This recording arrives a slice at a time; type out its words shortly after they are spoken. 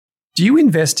Do you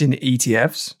invest in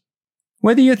ETFs?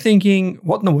 Whether you're thinking,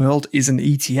 what in the world is an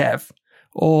ETF?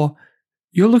 Or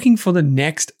you're looking for the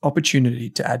next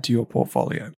opportunity to add to your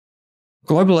portfolio,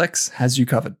 Global X has you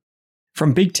covered.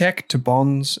 From big tech to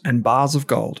bonds and bars of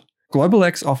gold, Global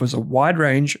X offers a wide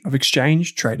range of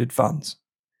exchange-traded funds.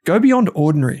 Go beyond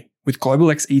ordinary with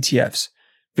Global X ETFs.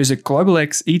 Visit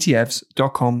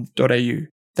globalxetfs.com.au.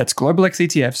 That's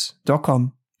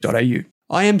globalxetfs.com.au.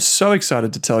 I am so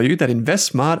excited to tell you that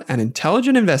InvestSmart and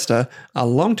Intelligent Investor are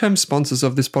long-term sponsors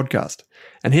of this podcast.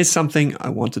 And here's something I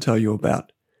want to tell you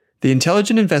about. The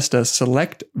Intelligent Investor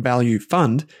Select Value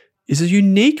Fund is a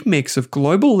unique mix of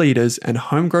global leaders and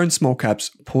homegrown small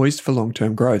caps poised for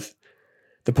long-term growth.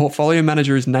 The portfolio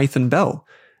manager is Nathan Bell,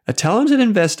 a talented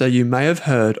investor you may have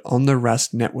heard on the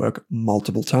Rask network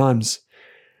multiple times.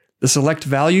 The Select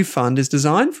Value Fund is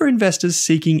designed for investors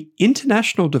seeking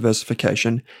international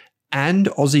diversification and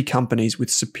Aussie companies with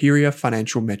superior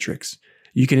financial metrics.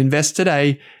 You can invest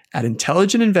today at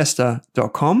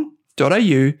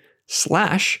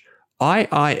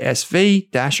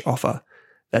intelligentinvestor.com.au/IISV-offer.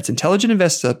 That's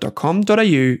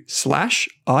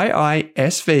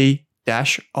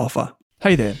intelligentinvestor.com.au/IISV-offer.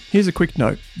 Hey there, here's a quick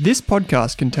note. This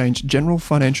podcast contains general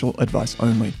financial advice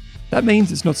only. That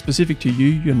means it's not specific to you,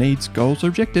 your needs, goals, or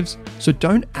objectives, so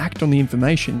don't act on the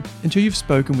information until you've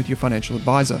spoken with your financial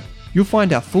advisor. You'll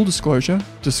find our full disclosure,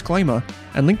 disclaimer,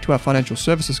 and link to our financial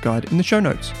services guide in the show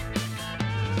notes.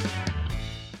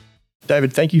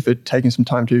 David, thank you for taking some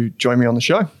time to join me on the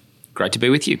show. Great to be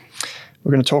with you.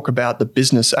 We're going to talk about the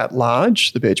business at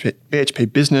large, the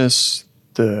BHP business,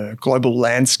 the global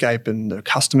landscape and the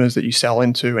customers that you sell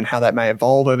into and how that may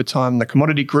evolve over time, the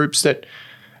commodity groups that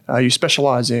you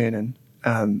specialize in.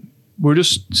 And we're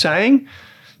just saying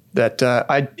that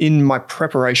in my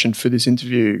preparation for this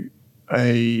interview,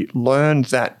 I learned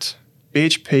that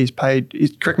BHP's paid,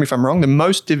 correct me if I'm wrong, the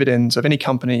most dividends of any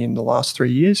company in the last 3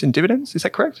 years in dividends. Is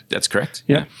that correct? That's correct.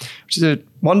 Yeah. Which is a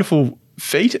wonderful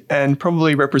feat and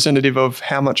probably representative of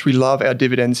how much we love our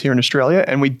dividends here in Australia.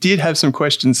 And we did have some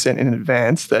questions sent in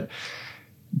advance that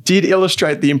did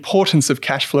illustrate the importance of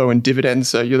cash flow and dividends.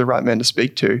 So you're the right man to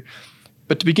speak to.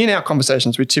 But to begin our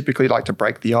conversations, we typically like to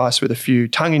break the ice with a few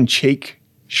tongue-in-cheek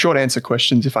short answer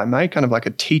questions, if I may, kind of like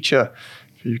a teacher,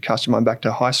 if you cast your mind back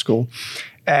to high school.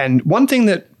 And one thing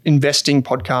that investing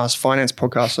podcasts, finance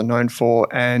podcasts are known for,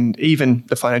 and even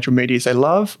the financial media, is they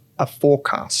love a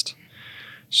forecast.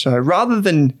 So rather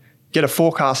than get a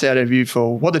forecast out of you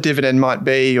for what the dividend might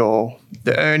be or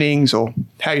the earnings or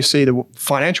how you see the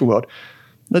financial world,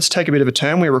 let's take a bit of a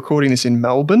turn. We're recording this in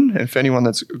Melbourne. And for anyone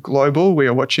that's global,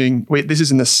 this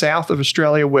is in the south of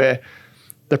Australia where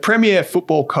the premier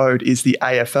football code is the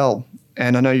AFL.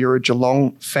 And I know you're a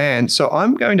Geelong fan, so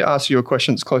I'm going to ask you a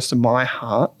question that's close to my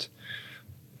heart.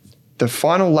 The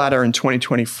final ladder in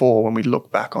 2024, when we look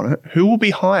back on it, who will be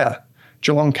higher,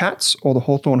 Geelong Cats or the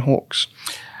Hawthorn Hawks?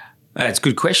 That's a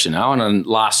good question, Owen. And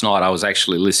last night I was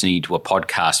actually listening to a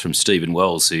podcast from Stephen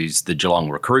Wells, who's the Geelong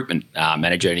recruitment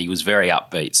manager, and he was very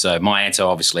upbeat. So my answer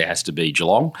obviously has to be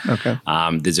Geelong. Okay.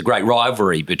 There's a great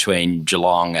rivalry between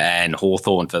Geelong and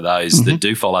Hawthorn for those that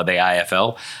do follow the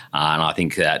AFL. And I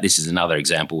think this is another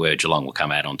example where Geelong will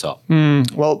come out on top.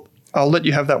 Well, I'll let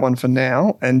you have that one for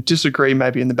now and disagree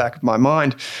maybe in the back of my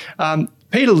mind.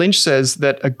 Peter Lynch says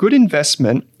that a good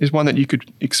investment is one that you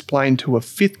could explain to a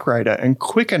fifth grader and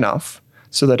quick enough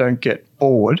so they don't get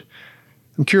bored.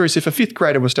 I'm curious, if a fifth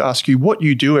grader was to ask you what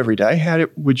you do every day, how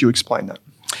would you explain that?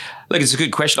 Look, it's a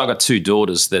good question. I've got two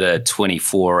daughters that are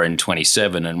 24 and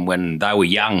 27, and when they were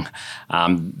young,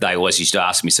 they always used to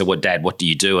ask me, so Dad, what do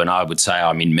you do? And I would say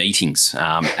I'm in meetings.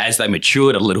 As they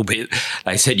matured a little bit,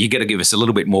 they said, you got to give us a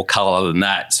little bit more colour than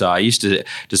that. So I used to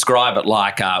describe it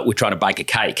like we're trying to bake a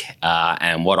cake,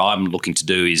 and what I'm looking to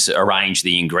do is arrange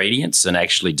the ingredients and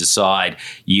actually decide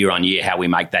year on year how we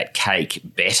make that cake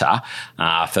better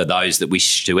for those that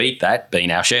wish to eat that,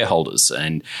 being our shareholders.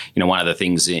 And, one of the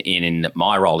things in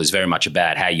my role is very much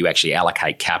about how you actually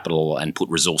allocate capital and put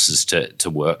resources to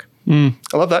work. I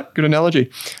love that. Good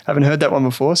analogy. I haven't heard that one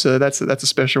before, so that's a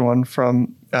special one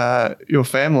from your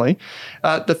family.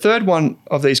 The third one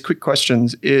of these quick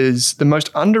questions is the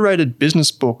most underrated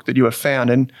business book that you have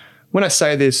found. And when I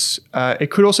say this,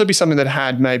 it could also be something that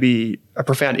had maybe a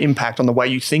profound impact on the way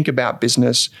you think about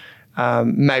business,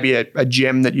 maybe a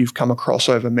gem that you've come across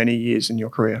over many years in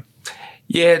your career.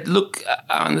 Yeah, look,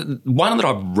 one that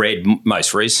I've read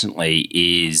most recently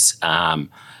is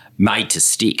Made to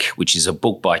Stick, which is a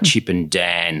book by Chip and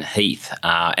Dan Heath.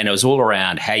 And it was all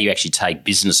around how you actually take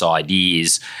business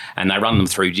ideas and they run them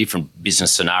through different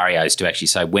business scenarios to actually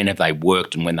say when have they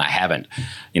worked and when they haven't.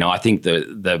 I think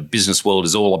the business world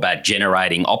is all about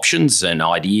generating options and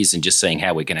ideas and just seeing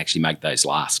how we can actually make those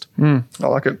last. I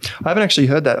like it. I haven't actually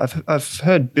heard that. I've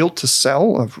heard Built to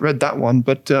Sell. I've read that one,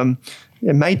 but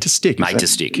Made to Stick. Made to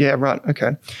Stick. Yeah, right.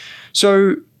 Okay.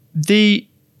 So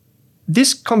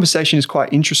this conversation is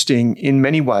quite interesting in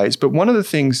many ways, but one of the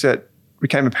things that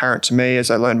became apparent to me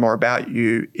as I learned more about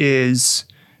you is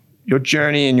your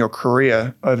journey in your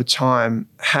career over time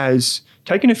has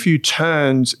taken a few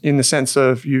turns in the sense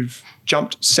of you've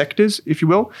jumped sectors, if you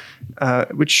will,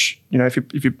 which,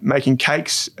 if you're making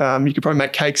cakes, you could probably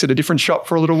make cakes at a different shop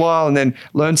for a little while and then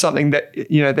learn something that,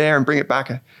 there and bring it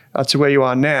back to where you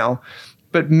are now.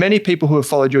 But many people who have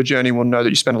followed your journey will know that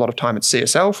you spent a lot of time at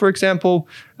CSL, for example,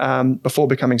 before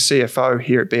becoming CFO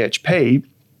here at BHP.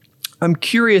 I'm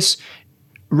curious,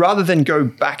 rather than go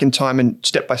back in time and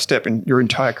step by step in your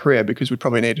entire career, because we'd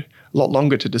probably need a lot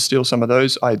longer to distill some of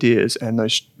those ideas and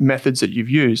those methods that you've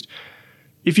used,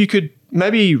 if you could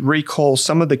maybe recall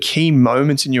some of the key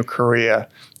moments in your career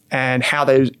and how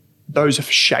those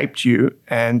have shaped you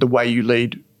and the way you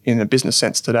lead in a business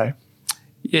sense today.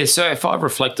 Yeah, so if I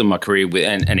reflect on my career,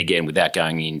 and again, without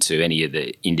going into any of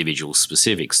the individual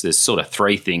specifics, there's sort of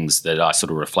three things that I sort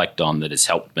of reflect on that has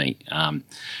helped me.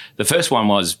 The first one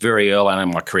was very early on in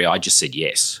my career, I just said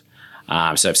yes.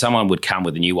 So if someone would come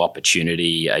with a new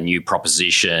opportunity, a new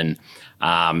proposition,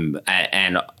 and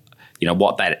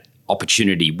what that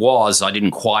opportunity was, I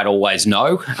didn't quite always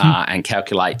know and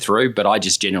calculate through, but I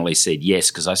just generally said yes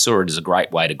because I saw it as a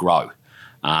great way to grow.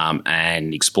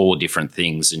 And explore different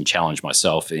things and challenge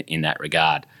myself in that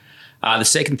regard. The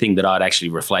second thing that I'd actually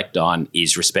reflect on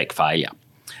is respect failure.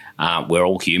 We're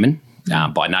all human.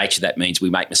 By nature, that means we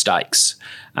make mistakes.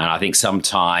 And I think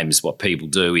sometimes what people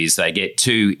do is they get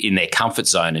too in their comfort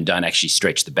zone and don't actually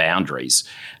stretch the boundaries.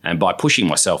 And by pushing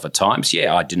myself at times,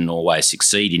 I didn't always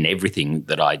succeed in everything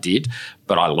that I did,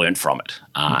 but I learned from it.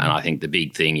 And I think the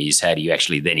big thing is how do you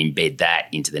actually then embed that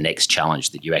into the next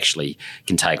challenge that you actually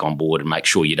can take on board and make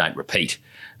sure you don't repeat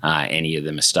any of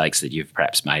the mistakes that you've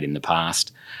perhaps made in the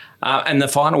past. And the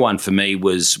final one for me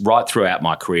was right throughout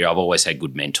my career, I've always had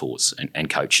good mentors and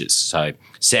coaches. So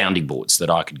sounding boards that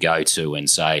I could go to and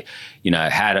say,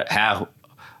 how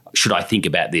should I think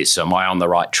about this? Am I on the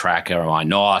right track or am I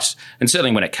not? And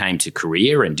certainly when it came to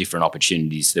career and different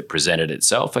opportunities that presented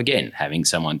itself, again, having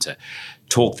someone to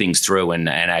talk things through and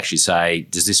actually say,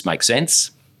 does this make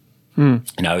sense?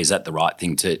 Is that the right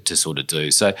thing to sort of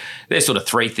do? So there's sort of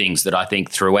three things that I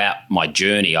think throughout my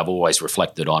journey I've always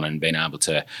reflected on and been able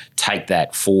to take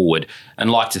that forward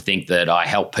and like to think that I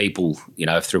help people,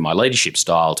 through my leadership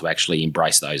style to actually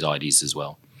embrace those ideas as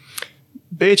well.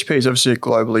 BHP is obviously a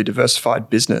globally diversified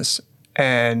business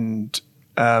and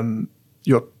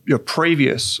your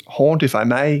previous haunt, if I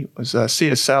may, was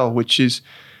CSL, which is,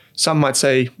 some might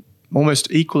say,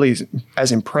 almost equally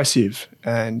as impressive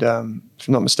and, if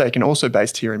I'm not mistaken, also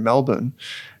based here in Melbourne.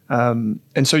 And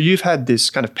so you've had this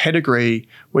kind of pedigree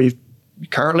where you've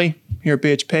currently here at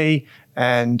BHP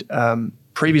and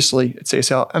previously at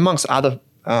CSL, amongst other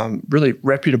really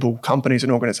reputable companies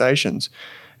and organisations.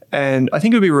 And I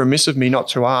think it would be remiss of me not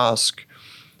to ask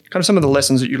kind of some of the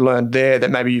lessons that you learned there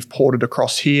that maybe you've ported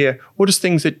across here, or just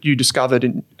things that you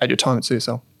discovered at your time at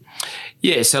CSL.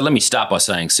 Yeah, so let me start by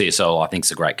saying CSL I think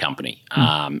is a great company.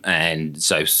 And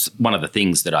so one of the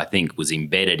things that I think was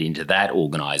embedded into that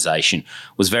organisation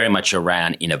was very much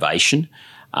around innovation.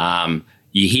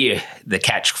 You hear the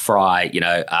catch fry,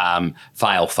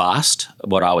 fail fast.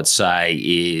 What I would say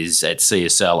is at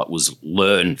CSL it was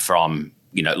learn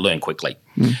quickly.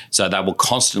 So they were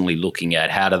constantly looking at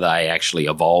how do they actually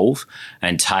evolve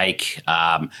and take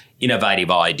innovative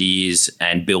ideas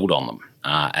and build on them.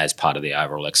 As part of the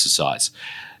overall exercise.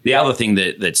 The other thing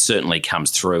that certainly comes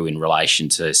through in relation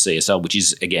to CSL, which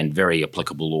is, again, very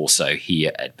applicable also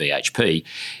here at BHP,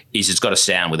 is it's got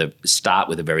to start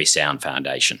with a very sound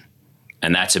foundation.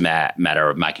 And that's a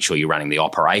matter of making sure you're running the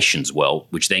operations well,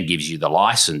 which then gives you the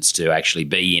license to actually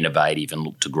be innovative and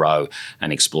look to grow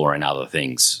and explore in other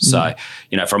things. So,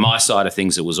 from my side of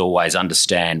things, it was always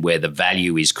understand where the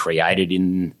value is created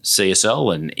in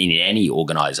CSL and in any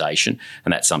organisation.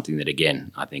 And that's something that,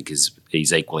 again, I think is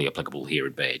equally applicable here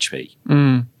at BHP.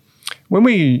 When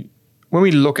we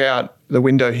look out the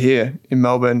window here in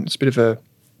Melbourne, it's a bit of a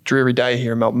dreary day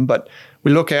here in Melbourne, but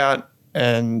we look out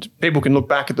and people can look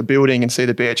back at the building and see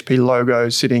the BHP logo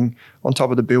sitting on top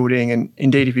of the building. And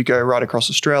indeed, if you go right across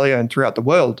Australia and throughout the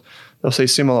world, they'll see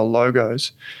similar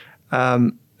logos.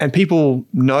 And And people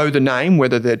know the name,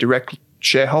 whether they're direct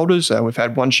shareholders. We've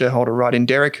had one shareholder right in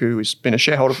Derek who has been a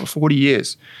shareholder for 40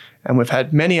 years. And we've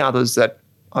had many others that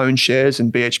own shares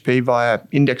in BHP via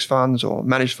index funds or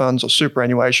managed funds or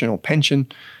superannuation or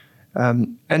pension.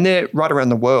 And they're right around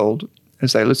the world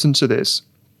as they listen to this.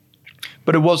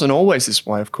 But it wasn't always this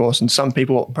way, of course. And some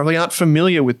people probably aren't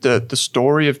familiar with the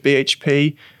story of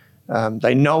BHP.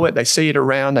 They know it. They see it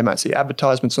around. They might see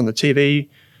advertisements on the TV,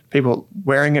 people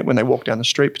wearing it when they walk down the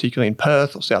street, particularly in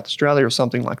Perth or South Australia or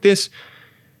something like this.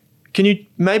 Can you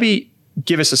maybe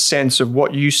give us a sense of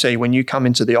what you see when you come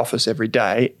into the office every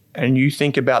day and you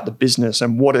think about the business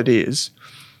and what it is?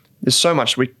 There's so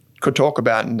much we could talk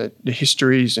about in the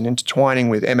histories and intertwining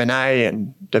with M&A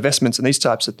and divestments and these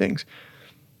types of things.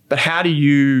 But how do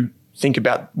you think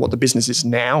about what the business is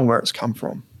now and where it's come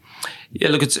from? Yeah,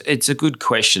 look, it's a good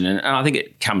question. And I think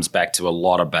it comes back to a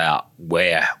lot about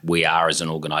where we are as an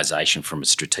organisation from a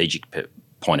strategic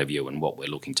point of view and what we're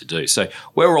looking to do. So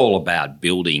we're all about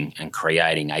building and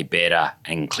creating a better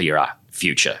and clearer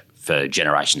future for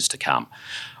generations to come.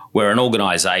 We're an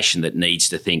organisation that needs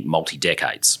to think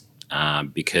multi-decades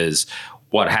because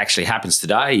what actually happens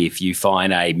today, if you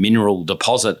find a mineral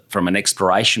deposit from an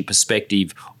exploration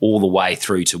perspective all the way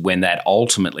through to when that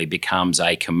ultimately becomes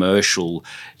a commercial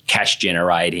cash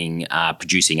generating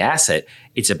producing asset,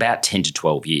 it's about 10 to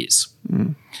 12 years.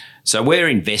 So we're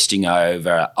investing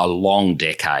over a long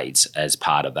decades as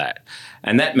part of that.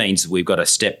 And that means we've got to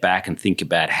step back and think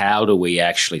about how do we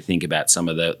actually think about some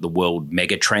of the world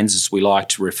mega trends, as we like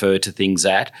to refer to things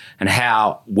at, and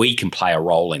how we can play a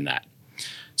role in that.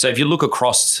 So if you look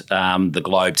across the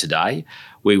globe today,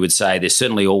 we would say there's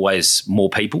certainly always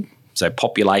more people. So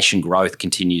population growth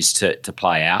continues to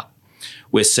play out.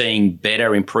 We're seeing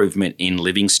better improvement in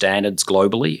living standards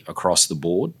globally across the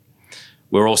board.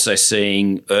 We're also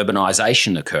seeing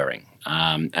urbanisation occurring,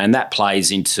 and that plays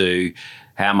into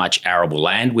how much arable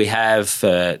land we have,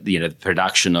 the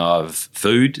production of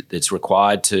food that's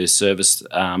required to service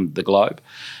the globe.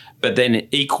 But then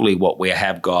equally what we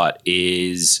have got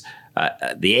is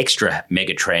the extra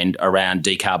mega trend around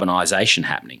decarbonisation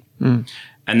happening.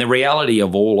 And the reality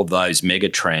of all of those mega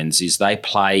trends is they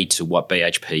play to what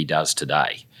BHP does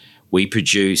today. We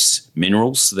produce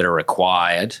minerals that are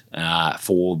required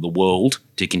for the world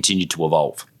to continue to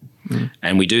evolve.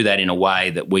 And we do that in a way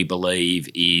that we believe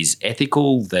is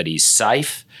ethical, that is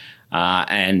safe.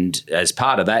 And as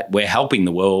part of that, we're helping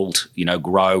the world,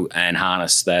 grow and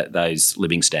harness those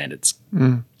living standards.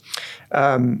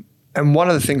 And one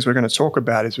of the things we're going to talk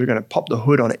about is we're going to pop the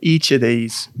hood on each of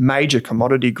these major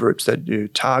commodity groups that you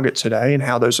target today and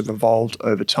how those have evolved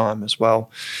over time as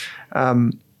well.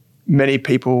 Many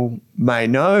people may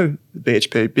know the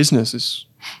BHP business is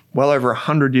well over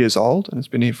 100 years old and it's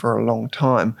been here for a long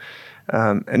time.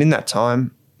 And in that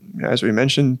time, as we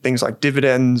mentioned, things like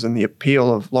dividends and the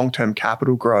appeal of long-term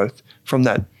capital growth from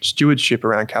that stewardship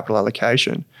around capital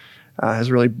allocation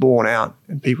has really borne out,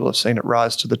 and people have seen it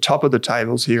rise to the top of the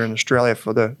tables here in Australia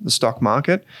for the stock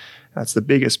market. It's the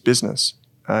biggest business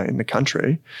in the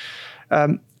country.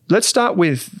 Let's start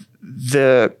with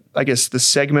the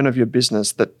segment of your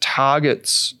business that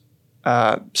targets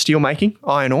steel making,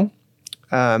 iron ore.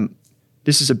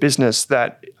 This is a business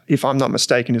that, if I'm not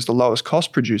mistaken, is the lowest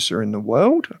cost producer in the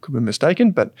world. I could be mistaken,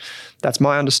 but that's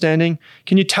my understanding.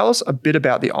 Can you tell us a bit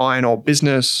about the iron ore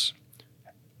business?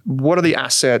 What are the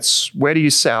assets? Where do you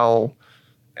sell?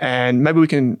 And maybe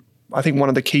I think one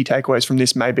of the key takeaways from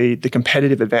this may be the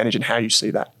competitive advantage and how you see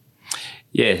that.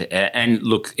 Yeah, and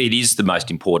look, it is the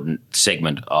most important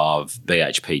segment of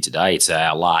BHP today. It's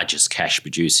our largest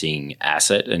cash-producing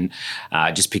asset. And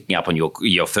just picking up on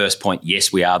your first point,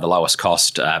 yes, we are the lowest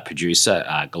cost producer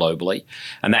globally.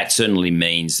 And that certainly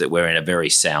means that we're in a very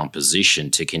sound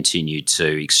position to continue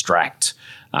to extract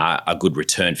a good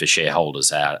return for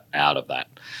shareholders out of that.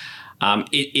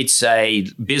 It's a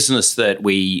business that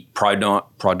we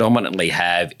predominantly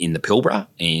have in the Pilbara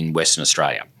in Western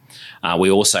Australia.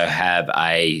 We also have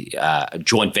a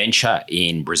joint venture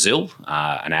in Brazil,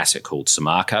 an asset called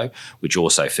Samarco, which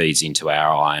also feeds into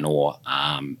our iron ore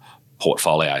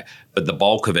portfolio. But the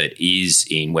bulk of it is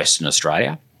in Western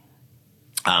Australia.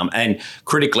 And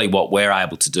critically, what we're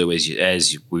able to do is,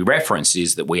 as we referenced,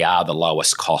 is that we are the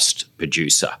lowest cost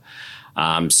producer.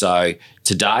 So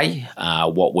today,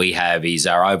 what we have is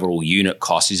our overall unit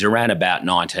cost is around about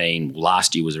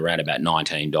last year was around about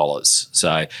 $19.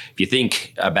 So if you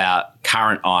think about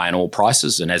current iron ore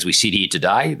prices, and as we sit here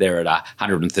today, they're at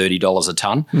 $130 a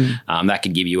tonne, that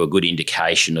can give you a good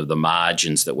indication of the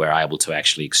margins that we're able to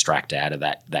actually extract out of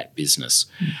that business.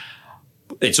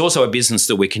 It's also a business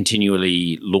that we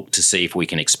continually look to see if we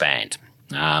can expand.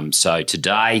 So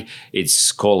today,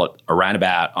 it's call it around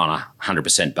about on a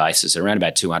 100% basis, around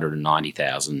about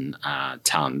 290,000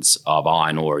 tonnes of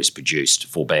iron ore is produced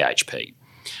for BHP.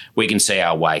 We can see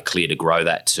our way clear to grow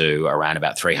that to around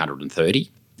about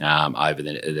 330 over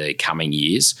the coming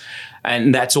years.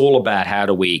 And that's all about how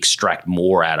do we extract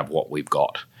more out of what we've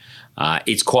got.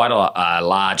 It's quite a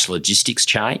large logistics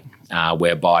chain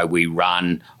whereby we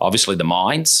run, obviously, the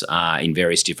mines in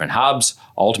various different hubs,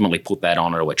 ultimately put that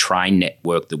onto a train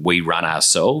network that we run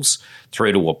ourselves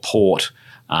through to a port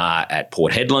at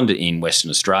Port Hedland in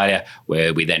Western Australia,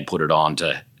 where we then put it on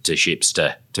to ships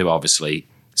to obviously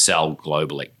sell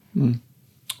globally.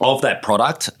 Of that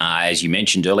product, as you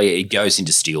mentioned earlier, it goes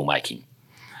into steel making.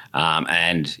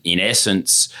 And in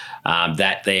essence,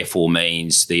 that therefore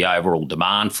means the overall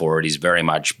demand for it is very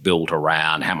much built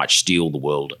around how much steel the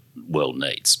world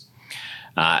needs.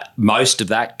 Most of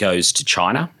that goes to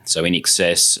China. So in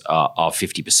excess of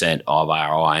 50% of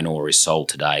our iron ore is sold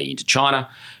today into China,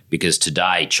 because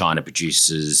today China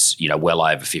produces well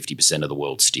over 50% of the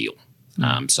world's steel.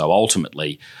 So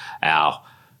ultimately, our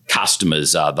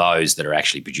customers are those that are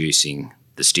actually producing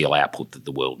the steel output that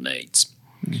the world needs.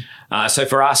 So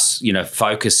for us,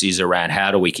 focus is around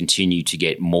how do we continue to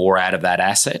get more out of that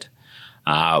asset.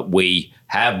 We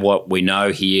have what we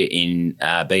know here in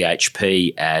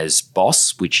BHP as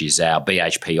BOSS, which is our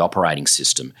BHP operating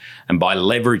system. And by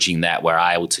leveraging that, we're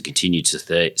able to continue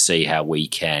to see how we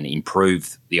can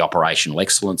improve the operational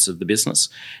excellence of the business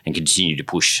and continue to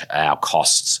push our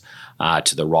costs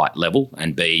to the right level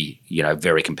and be,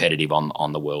 very competitive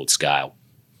on the world scale.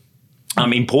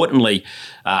 Importantly,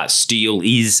 steel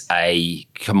is a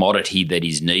commodity that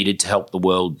is needed to help the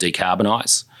world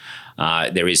decarbonise.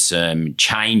 There is some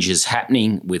changes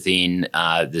happening within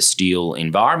the steel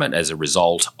environment as a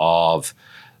result of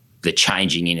the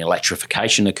changing in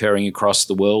electrification occurring across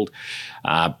the world.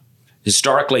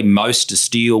 Historically, most of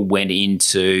steel went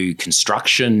into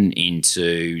construction,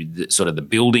 into the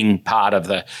building part of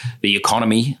the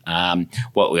economy.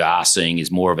 What we are seeing is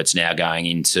more of it's now going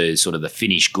into sort of the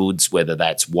finished goods, whether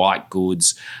that's white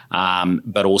goods,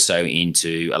 but also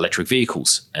into electric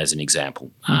vehicles, as an example.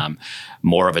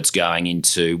 More of it's going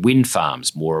into wind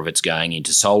farms, more of it's going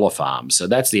into solar farms. So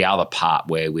that's the other part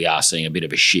where we are seeing a bit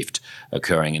of a shift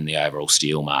occurring in the overall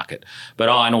steel market. But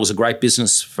iron ore is a great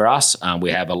business for us.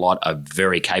 We have a lot of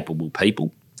very capable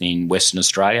people in Western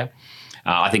Australia.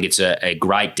 I think it's a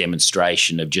great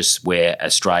demonstration of just where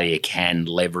Australia can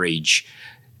leverage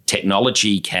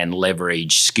technology, can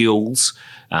leverage skills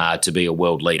to be a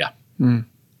world leader.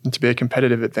 And to be a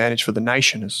competitive advantage for the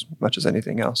nation as much as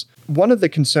anything else. One of the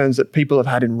concerns that people have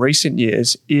had in recent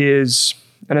years is,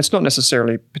 and it's not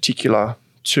necessarily particular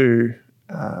to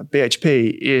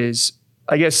BHP, is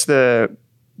I guess the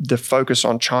focus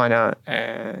on China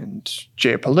and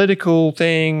geopolitical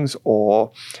things,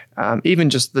 or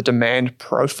even just the demand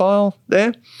profile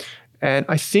there. And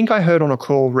I think I heard on a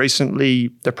call recently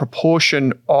the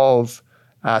proportion of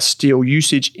steel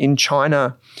usage in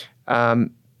China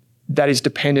that is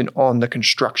dependent on the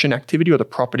construction activity or the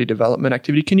property development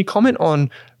activity. Can you comment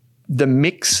on the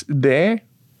mix there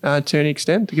to any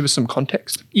extent, to give us some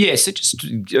context? Yeah, so just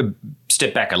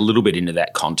step back a little bit into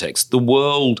that context. The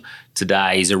world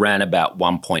today is around about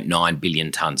 1.9 billion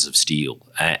tonnes of steel,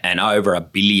 and over 1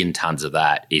 billion tonnes of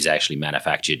that is actually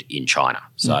manufactured in China.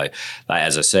 So,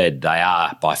 as I said, they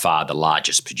are by far the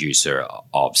largest producer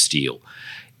of steel.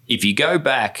 If you go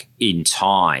back in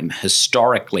time,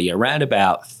 historically, around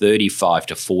about 35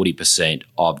 to 40%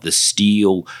 of the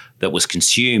steel that was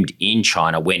consumed in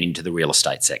China went into the real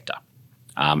estate sector.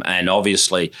 And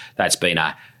obviously, that's been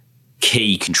a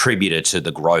key contributor to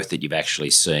the growth that you've actually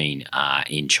seen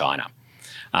in China.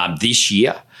 This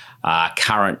year,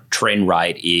 current trend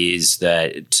rate is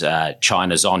that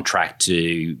China's on track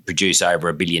to produce over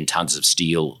 1 billion tonnes of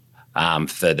steel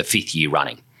for the 5th year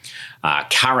running.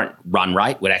 Current run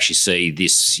rate would actually see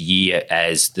this year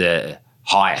as the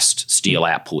highest steel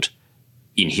output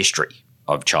in history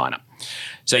of China.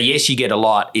 So yes, you get a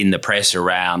lot in the press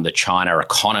around the China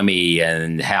economy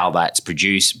and how that's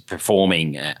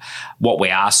performing. What we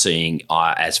are seeing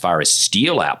as far as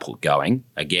steel output going,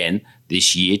 again,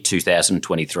 this year,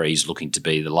 2023, is looking to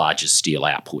be the largest steel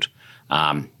output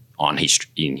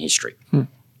in history.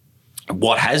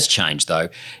 What has changed, though,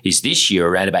 is this year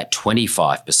around about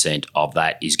 25% of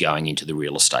that is going into the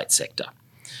real estate sector.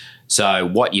 So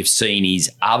what you've seen is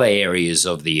other areas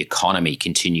of the economy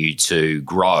continue to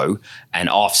grow and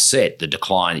offset the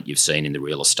decline that you've seen in the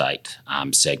real estate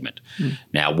segment.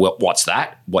 Now, what's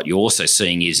that? What you're also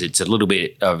seeing is it's a little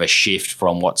bit of a shift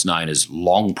from what's known as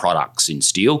long products in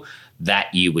steel.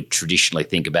 that you would traditionally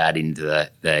think about into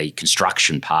the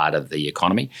construction part of the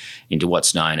economy, into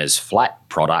what's known as flat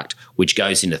product, which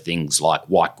goes into things like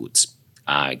white goods.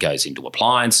 It goes into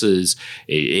appliances.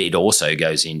 It also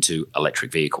goes into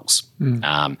electric vehicles.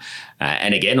 And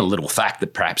again, a little fact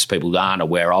that perhaps people aren't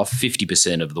aware of,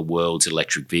 50% of the world's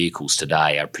electric vehicles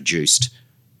today are produced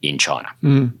in China.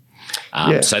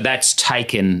 So that's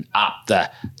taken up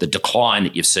the decline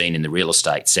that you've seen in the real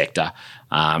estate sector.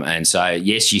 And so,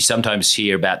 yes, you sometimes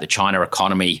hear about the China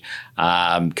economy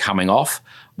coming off.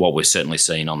 What we're certainly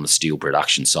seeing on the steel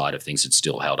production side of things, it's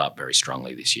still held up very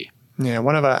strongly this year. Yeah,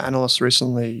 one of our analysts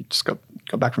recently just got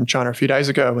back from China a few days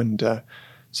ago and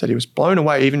said he was blown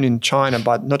away, even in China,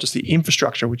 by not just the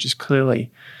infrastructure, which is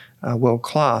clearly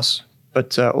world-class,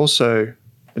 but also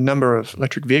the number of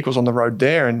electric vehicles on the road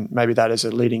there, and maybe that is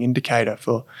a leading indicator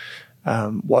for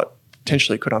what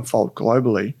potentially could unfold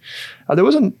globally. There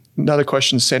was another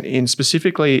question sent in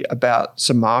specifically about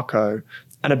Samarco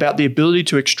and about the ability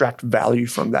to extract value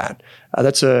from that.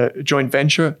 That's a joint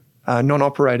venture,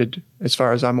 non-operated as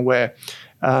far as I'm aware.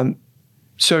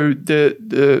 So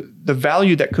the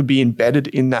value that could be embedded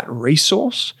in that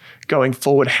resource going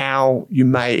forward, how you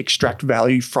may extract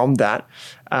value from that.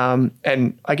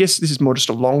 And I guess this is more just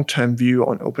a long-term view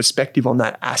on or perspective on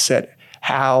that asset,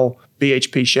 how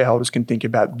BHP shareholders can think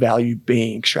about value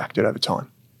being extracted over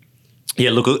time.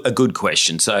 Yeah, look, a good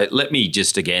question. So let me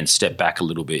just again step back a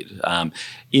little bit.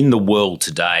 In the world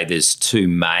today, there's two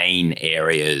main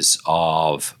areas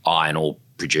of iron ore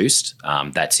produced.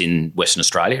 That's in Western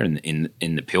Australia, in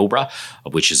the Pilbara,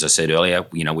 of which, as I said earlier,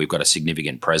 we've got a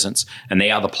significant presence. And the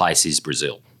other place is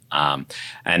Brazil.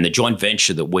 And the joint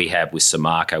venture that we have with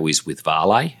Samarco is with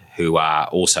Vale, who are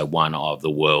also one of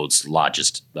the world's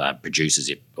largest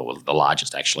producers, or the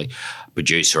largest actually,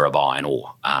 producer of iron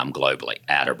ore globally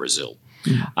out of Brazil.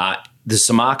 The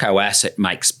Samarco asset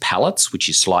makes pellets, which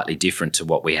is slightly different to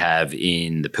what we have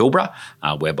in the Pilbara,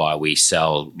 whereby we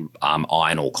sell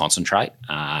iron ore concentrate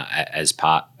as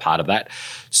part of that.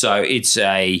 So it's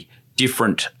a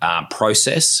different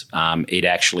process. It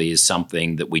actually is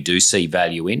something that we do see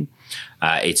value in.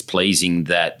 It's pleasing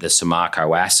that the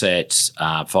Samarco assets,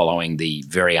 following the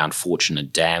very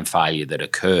unfortunate dam failure that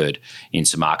occurred in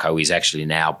Samarco, is actually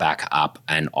now back up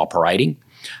and operating.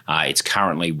 It's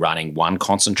currently running one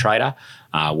concentrator.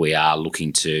 We are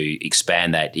looking to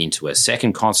expand that into a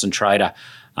second concentrator.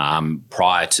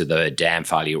 Prior to the dam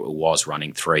failure, it was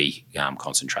running three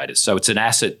concentrators. So it's an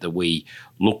asset that we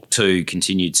look to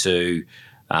continue to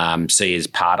see as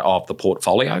part of the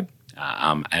portfolio,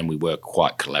 and we work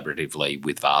quite collaboratively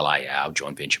with Vale, our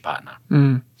joint venture partner.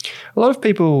 A lot of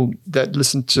people that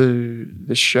listen to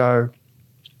this show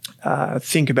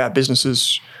think about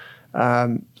businesses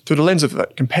through the lens of a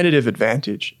competitive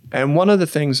advantage. And one of the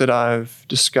things that I've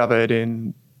discovered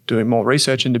in doing more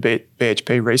research into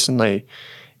BHP recently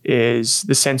is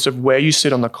the sense of where you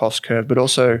sit on the cost curve, but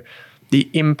also the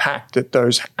impact that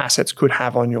those assets could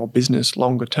have on your business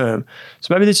longer term.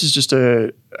 So maybe this is just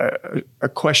a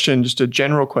question, just a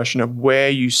general question of where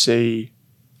you see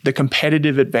the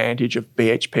competitive advantage of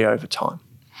BHP over time.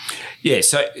 Yeah,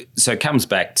 so it comes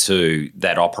back to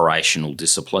that operational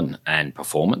discipline and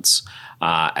performance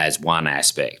as one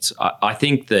aspect. I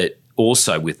think that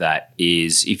also with that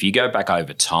is if you go back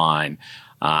over time,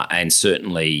 and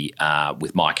certainly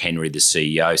with Mike Henry, the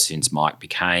CEO, since Mike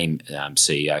became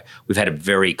CEO, we've had a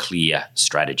very clear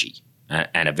strategy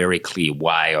and a very clear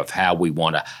way of how we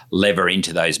want to lever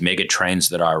into those mega trends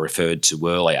that I referred to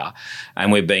earlier.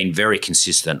 And we've been very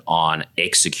consistent on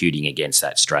executing against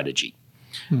that strategy.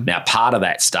 Now, part of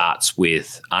that starts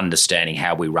with understanding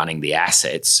how we're running the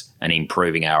assets and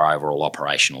improving our overall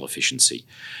operational efficiency.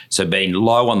 So being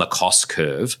low on the cost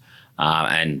curve,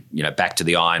 and back to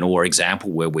the iron ore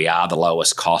example where we are the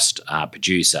lowest cost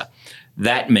producer,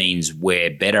 that means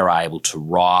we're better able to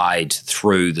ride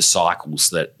through the cycles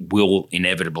that will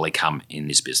inevitably come in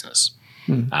this business.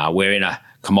 We're in a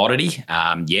commodity.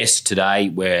 Yes, today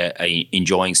we're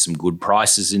enjoying some good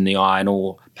prices in the iron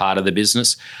ore part of the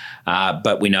business,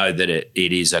 but we know that it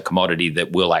is a commodity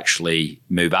that will actually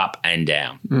move up and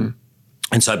down.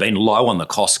 And so being low on the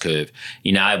cost curve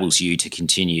enables you to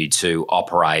continue to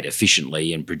operate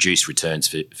efficiently and produce returns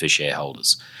for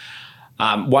shareholders.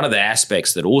 One of the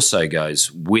aspects that also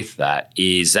goes with that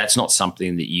is that's not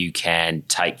something that you can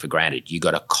take for granted. You've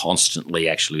got to constantly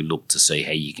actually look to see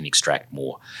how you can extract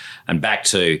more. And back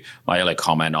to my earlier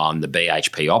comment on the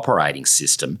BHP operating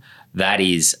system, that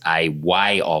is a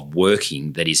way of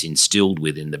working that is instilled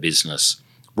within the business,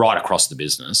 right across the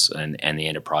business and the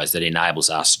enterprise, that enables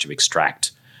us to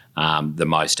extract the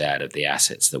most out of the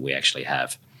assets that we actually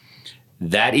have.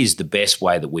 that is the best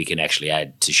way that we can actually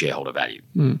add to shareholder value.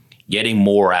 Getting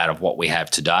more out of what we have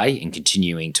today and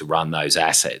continuing to run those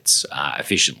assets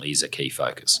efficiently is a key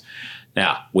focus.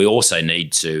 Now, we also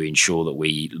need to ensure that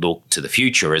we look to the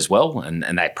future as well, and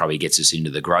that probably gets us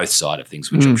into the growth side of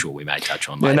things, which I'm sure we may touch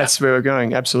on later. And that's where we're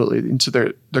going, absolutely, into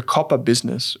the copper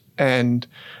business. And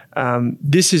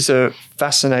this is a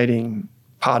fascinating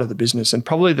part of the business, and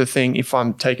probably the thing, if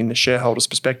I'm taking the shareholders'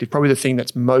 perspective, probably the thing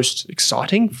that's most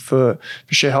exciting for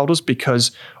shareholders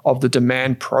because of the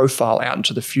demand profile out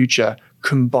into the future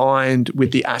combined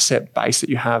with the asset base that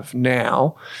you have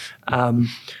now.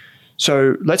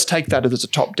 So let's take that as a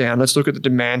top down. Let's look at the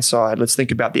demand side. Let's think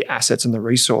about the assets and the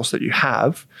resource that you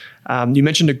have. You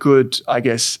mentioned a good, I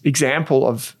guess, example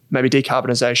of maybe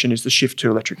decarbonisation is the shift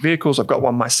to electric vehicles. I've got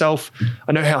one myself.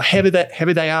 I know how heavy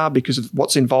they are because of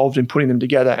what's involved in putting them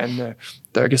together and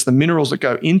the minerals that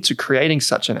go into creating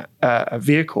such a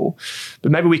vehicle.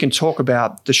 But maybe we can talk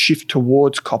about the shift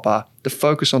towards copper, the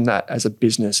focus on that as a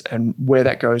business and where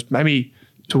that goes maybe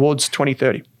towards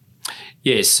 2030.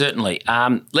 Yes, certainly.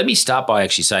 Let me start by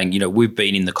actually saying, we've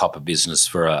been in the copper business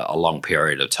for a long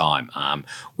period of time.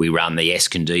 We run the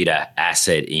Escondida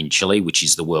asset in Chile, which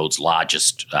is the world's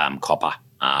largest copper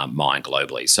mine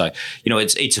globally. So,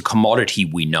 it's a commodity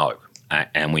we know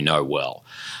and we know well.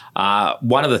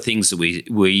 One of the things that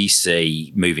we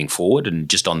see moving forward, and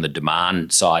just on the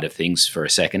demand side of things for a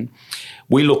second,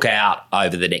 we look out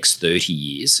over the next 30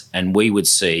 years and we would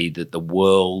see that the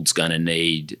world's going to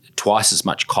need twice as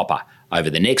much copper over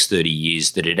the next 30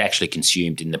 years that it actually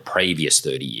consumed in the previous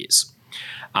 30 years.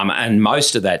 And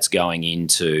most of that's going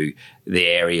into the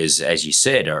areas, as you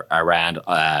said, around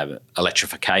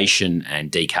electrification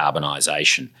and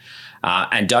decarbonisation.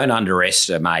 And don't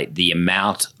underestimate the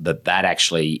amount that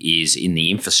actually is in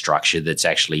the infrastructure that's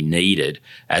actually needed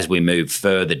as we move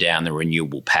further down the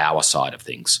renewable power side of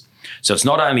things. So it's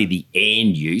not only the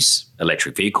end use,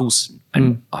 electric vehicles,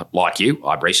 and like you,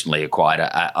 I've recently acquired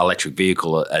an electric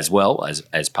vehicle as well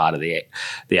as part of the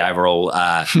overall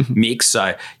mix.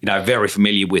 So, very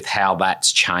familiar with how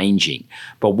that's changing.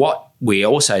 But what we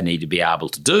also need to be able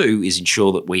to do is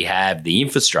ensure that we have the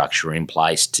infrastructure in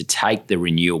place to take the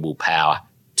renewable power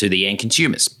to the end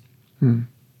consumers. And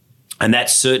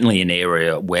that's certainly an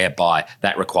area whereby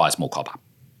that requires more copper.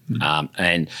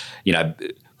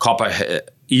 Copper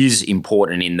is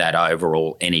important in that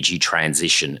overall energy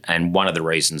transition, and one of the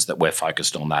reasons that we're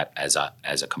focused on that as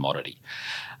a commodity.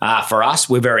 For us,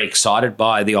 we're very excited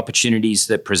by the opportunities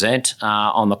that present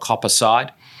on the copper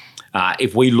side.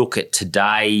 If we look at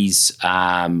today's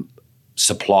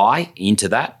supply into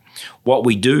that, what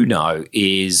we do know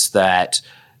is that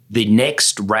the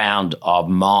next round of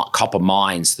copper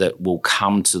mines that will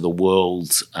come to the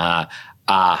world are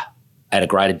at a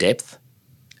greater depth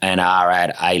and are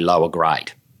at a lower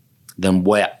grade than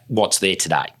what's there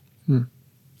today.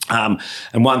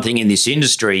 And one thing in this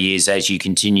industry is as you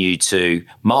continue to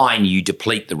mine, you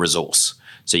deplete the resource.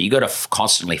 So you've got to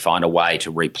constantly find a way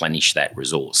to replenish that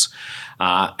resource.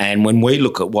 And when we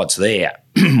look at what's there,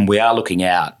 we are looking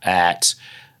out at,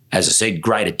 as I said,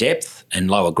 greater depth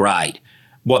and lower grade.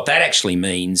 What that actually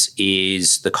means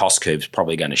is the cost curve's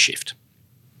probably going to shift.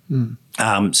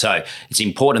 So it's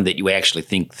important that you actually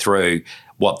think through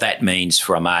what that means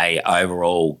from a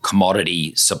overall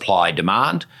commodity supply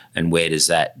demand and where does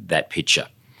that picture.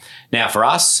 Now for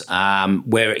us,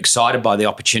 we're excited by the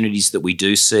opportunities that we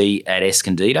do see at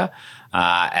Escondida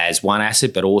as one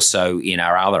asset, but also in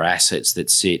our other assets that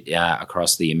sit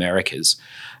across the Americas.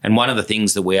 And one of the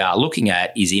things that we are looking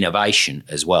at is innovation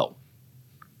as well.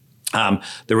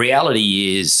 The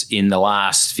reality is in the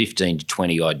last 15 to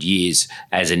 20 odd years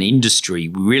as an industry,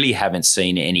 we really haven't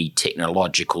seen any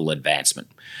technological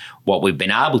advancement. What we've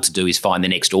been able to do is find the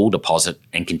next ore deposit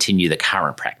and continue the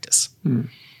current practice.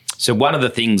 So one of the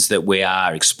things that we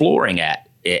are exploring at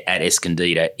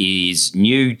Escondida is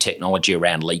new technology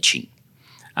around leaching.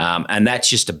 And that's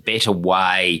just a better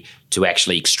way to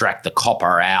actually extract the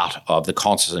copper out of the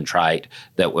concentrate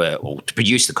or to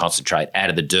produce the concentrate out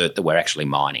of the dirt that we're actually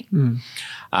mining.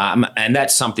 And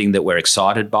that's something that we're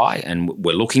excited by and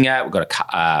we're looking at. We've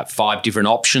got 5 different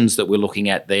options that we're looking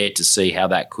at there to see how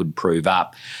that could prove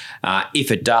up.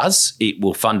 If it does, it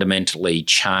will fundamentally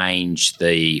change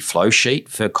the flow sheet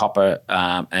for copper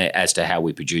as to how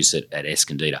we produce it at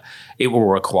Escondida. It will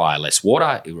require less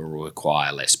water. It will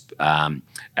require less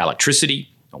electricity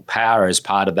or power as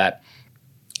part of that.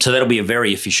 So that'll be a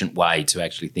very efficient way to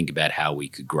actually think about how we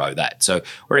could grow that. So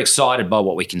we're excited by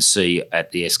what we can see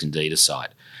at the Escondida side.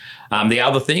 The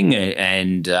other thing,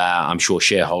 and I'm sure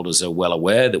shareholders are well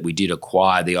aware, that we did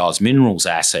acquire the Oz Minerals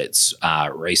assets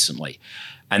recently.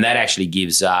 And that actually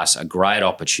gives us a great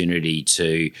opportunity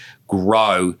to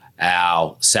grow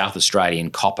our South Australian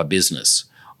copper business,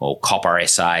 or Copper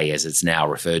SA as it's now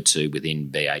referred to within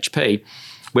BHP,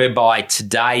 whereby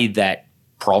today that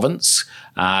province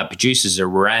produces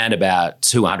around about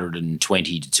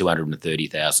 220 to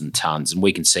 230,000 tonnes, and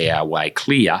we can see our way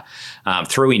clear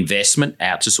through investment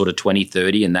out to sort of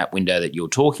 2030 in that window that you're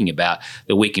talking about,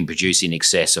 that we can produce in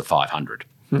excess of 500.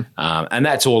 And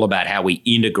that's all about how we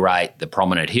integrate the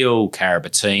Prominent Hill,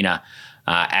 Carrapateena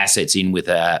assets in with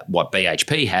what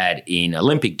BHP had in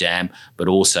Olympic Dam, but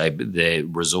also the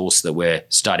resource that we're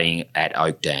studying at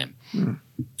Oak Dam.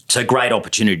 So great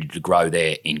opportunity to grow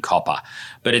there in copper.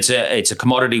 But it's a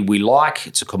commodity we like,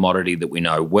 it's a commodity that we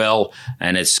know well,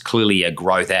 and it's clearly a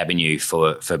growth avenue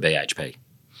for BHP.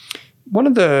 One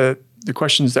of the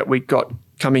questions that we got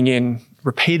coming in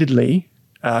repeatedly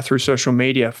through social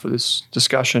media for this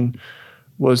discussion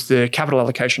was the capital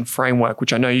allocation framework,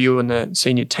 which I know you and the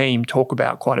senior team talk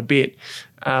about quite a bit.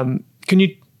 Can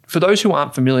you, for those who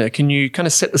aren't familiar, can you kind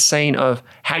of set the scene of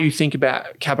how you think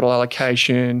about capital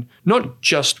allocation, not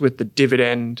just with the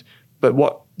dividend, but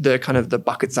what the kind of the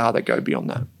buckets are that go beyond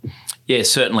that? Yeah,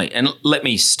 certainly. And let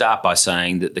me start by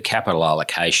saying that the capital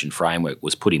allocation framework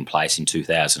was put in place in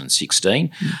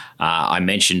 2016. I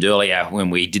mentioned earlier when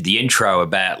we did the intro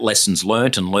about lessons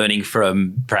learnt and learning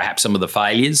from perhaps some of the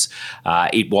failures.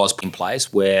 It was in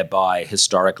place whereby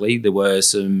historically there were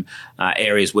some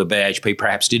areas where BHP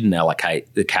perhaps didn't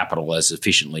allocate the capital as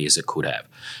efficiently as it could have.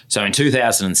 So in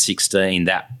 2016,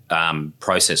 that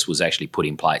process was actually put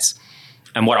in place.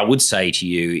 And what I would say to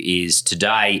you is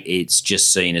today it's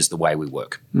just seen as the way we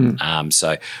work.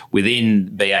 So within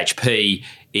BHP,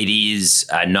 it is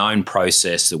a known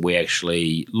process that we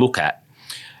actually look at.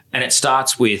 And it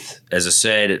starts with, as I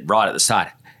said right at the start,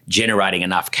 generating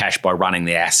enough cash by running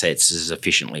the assets as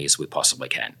efficiently as we possibly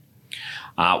can.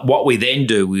 What we then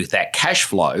do with that cash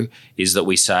flow is that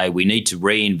we say we need to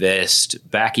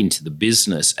reinvest back into the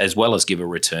business as well as give a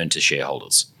return to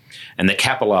shareholders. And the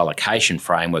capital allocation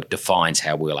framework defines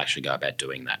how we'll actually go about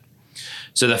doing that.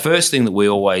 So the first thing that we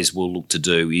always will look to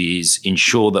do is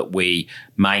ensure that we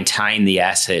maintain the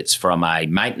assets from a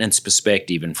maintenance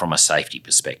perspective and from a safety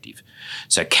perspective.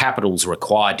 So capital is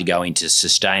required to go into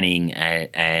sustaining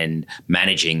and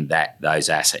managing those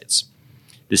assets.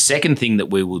 The second thing that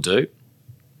we will do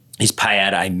is pay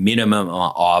out a minimum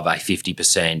of a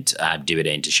 50%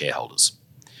 dividend to shareholders.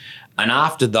 And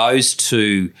after those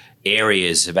two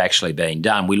areas have actually been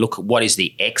done, we look at what is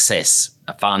the excess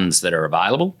funds that are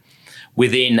available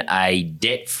within a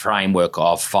debt framework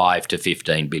of 5 to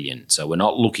 15 billion. So we're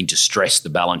not looking to stress the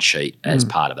balance sheet as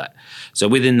part of that. So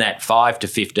within that 5 to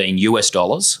 15 US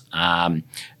dollars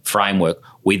framework,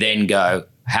 we then go,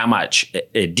 how much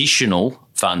additional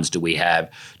funds do we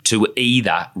have to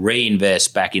either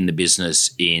reinvest back in the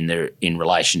business in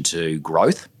relation to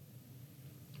growth?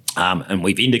 And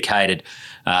we've indicated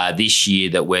this year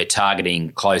that we're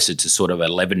targeting closer to sort of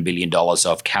 $11 billion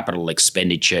of capital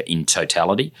expenditure in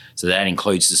totality. So that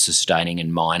includes the sustaining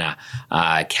and minor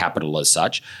capital as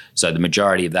such. So the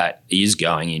majority of that is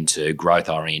going into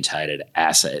growth-orientated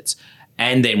assets.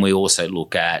 And then we also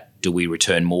look at, do we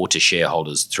return more to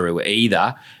shareholders through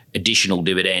either additional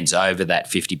dividends over that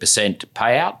 50%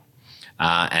 payout?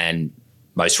 And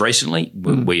most recently,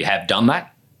 we have done that.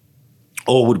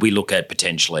 Or would we look at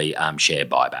potentially share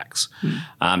buybacks?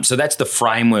 So that's the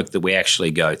framework that we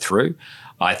actually go through.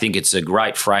 I think it's a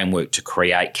great framework to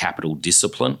create capital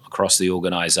discipline across the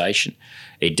organisation.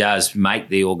 It does make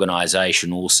the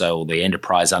organisation also, or the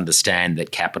enterprise, understand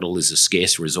that capital is a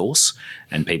scarce resource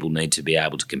and people need to be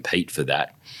able to compete for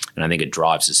that. And I think it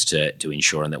drives us to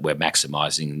ensuring that we're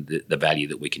maximising the value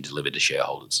that we can deliver to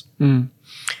shareholders.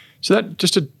 So that,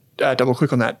 just to double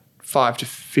click on that 5 to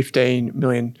 15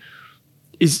 million,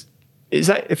 is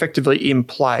that effectively in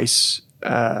place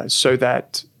so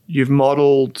that you've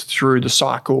modelled through the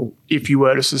cycle, if you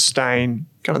were to sustain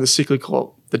kind of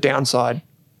the downside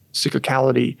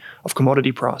cyclicality of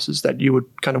commodity prices, that you would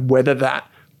kind of weather that,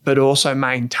 but also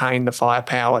maintain the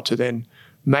firepower to then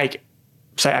make,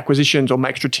 say, acquisitions or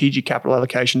make strategic capital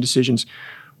allocation decisions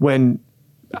when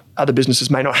other businesses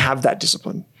may not have that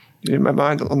discipline? Am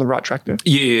I on the right track there?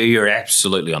 You're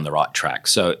absolutely on the right track.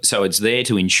 So it's there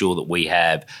to ensure that we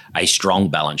have a strong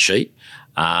balance sheet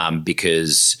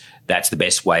because that's the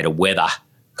best way to weather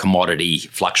commodity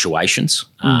fluctuations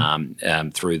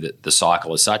through the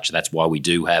cycle as such. That's why we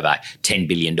do have a $10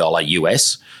 billion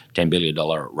US, $10 billion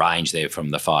range there from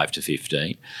the 5 to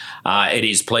 15. It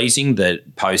is pleasing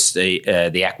that post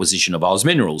the acquisition of Oz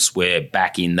Minerals, we're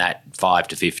back in that 5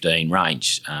 to 15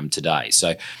 range today.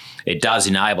 So it does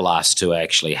enable us to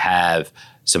actually have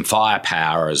some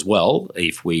firepower as well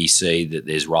if we see that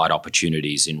there's right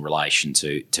opportunities in relation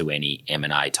to any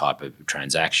M&A type of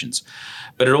transactions.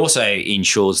 But it also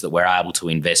ensures that we're able to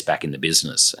invest back in the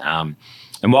business. And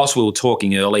whilst we were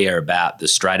talking earlier about the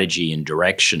strategy and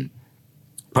direction,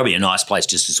 probably a nice place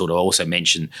just to sort of also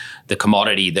mention the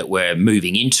commodity that we're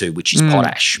moving into, which is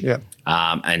potash. Yeah.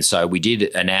 And so we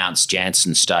did announce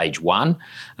Jansen Stage 1,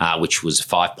 which was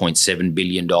 $5.7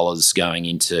 billion going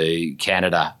into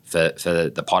Canada for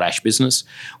the potash business.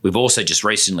 We've also just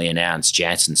recently announced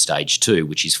Jansen Stage 2,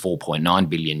 which is $4.9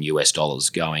 billion US dollars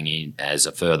going in as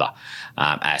a further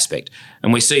aspect.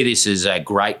 And we see this as a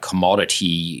great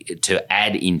commodity to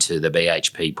add into the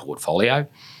BHP portfolio.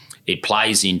 It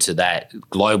plays into that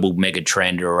global mega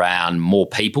trend around more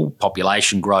people,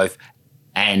 population growth,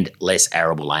 and less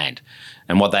arable land.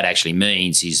 And what that actually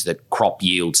means is that crop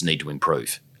yields need to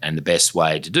improve. And the best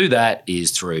way to do that is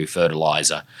through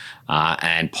fertiliser.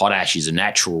 And potash is a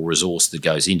natural resource that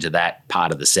goes into that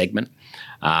part of the segment.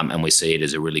 And we see it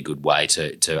as a really good way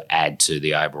to add to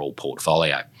the overall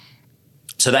portfolio.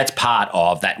 So that's part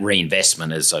of that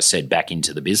reinvestment, as I said, back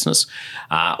into the business.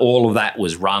 All of that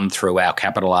was run through our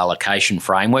capital allocation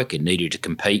framework. It needed to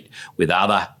compete with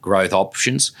other growth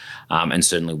options. And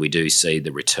certainly we do see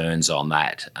the returns on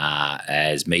that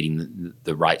as meeting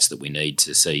the rates that we need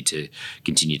to see to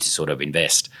continue to sort of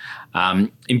invest.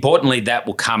 Importantly, that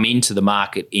will come into the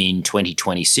market in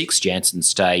 2026. Jansen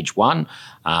Stage 1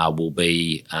 will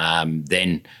be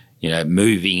then,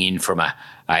 moving in from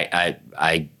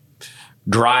a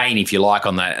drain, if you like,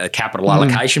 on the capital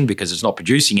allocation because it's not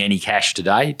producing any cash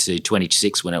today to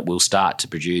 26 when it will start to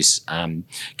produce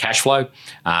cash flow.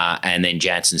 And then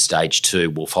Jansen Stage 2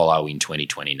 will follow in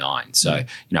 2029. So,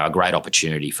 a great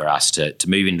opportunity for us to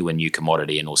move into a new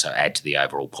commodity and also add to the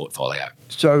overall portfolio.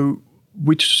 So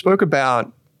we spoke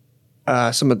about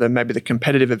some of maybe the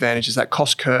competitive advantages, that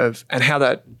cost curve and how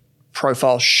that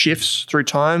profile shifts through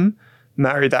time,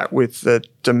 marry that with the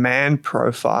demand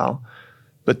profile.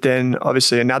 But then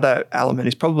obviously another element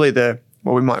is probably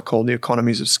what we might call the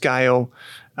economies of scale,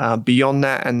 beyond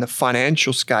that, and the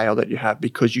financial scale that you have,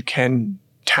 because you can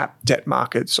tap debt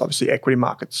markets. Obviously equity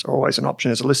markets are always an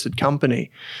option as a listed company.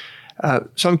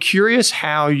 So I'm curious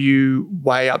how you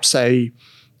weigh up, say,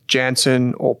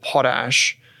 Jansen or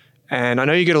potash. And I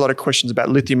know you get a lot of questions about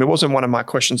lithium. It wasn't one of my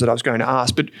questions that I was going to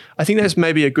ask, but I think there's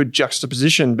maybe a good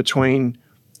juxtaposition between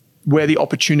where the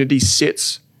opportunity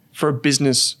sits for a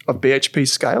business of BHP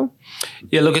scale?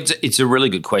 Yeah, look, it's a really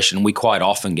good question. We quite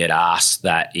often get asked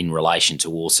that in relation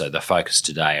to also the focus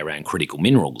today around critical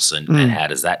minerals and how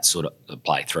does that sort of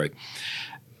play through.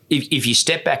 If you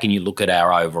step back and you look at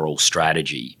our overall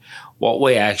strategy, what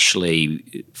we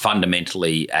actually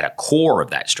fundamentally at a core of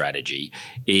that strategy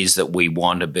is that we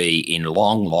want to be in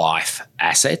long life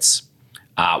assets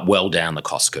well down the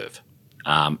cost curve.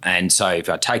 And so if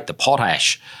I take the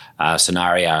potash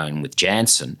scenario and with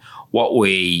Jansen, what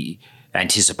we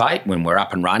anticipate when we're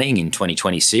up and running in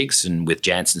 2026 and with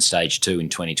Jansen Stage 2 in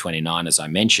 2029, as I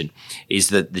mentioned, is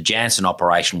that the Jansen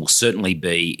operation will certainly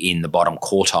be in the bottom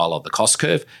quartile of the cost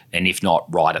curve, and if not,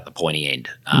 right at the pointy end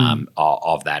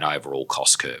of that overall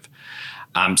cost curve.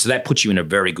 So that puts you in a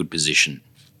very good position.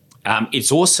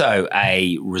 It's also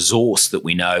a resource that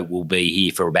we know will be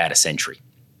here for about a century.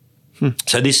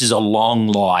 So this is a long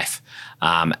life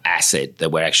asset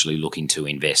that we're actually looking to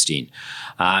invest in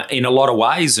a lot of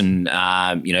ways. And,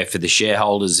 for the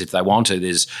shareholders, if they want to,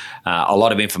 there's a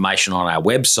lot of information on our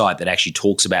website that actually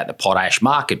talks about the potash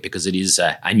market because it is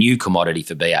a new commodity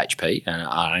for BHP. And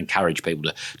I encourage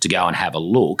people to go and have a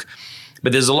look.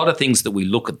 But there's a lot of things that we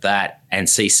look at that and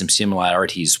see some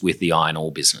similarities with the iron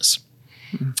ore business.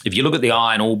 If you look at the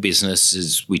iron ore business,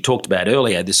 as we talked about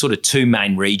earlier, there's sort of two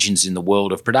main regions in the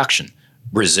world of production,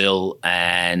 Brazil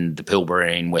and the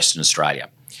Pilbara in Western Australia.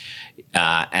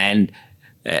 And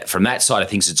from that side of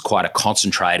things, it's quite a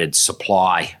concentrated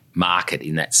supply market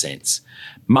in that sense.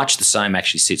 Much the same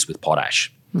actually sits with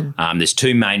potash. There's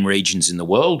two main regions in the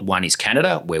world. One is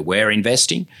Canada, where we're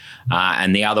investing,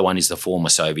 and the other one is the former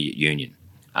Soviet Union.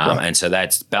 And so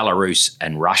that's Belarus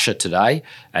and Russia today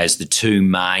as the two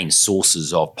main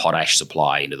sources of potash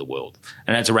supply into the world.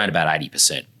 And that's around about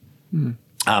 80%.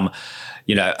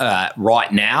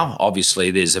 Right now,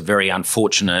 obviously, there's a very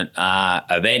unfortunate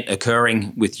event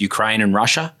occurring with Ukraine and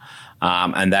Russia.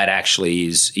 and that actually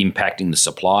is impacting the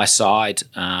supply side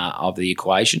of the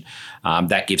equation.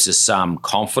 That gives us some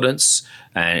confidence,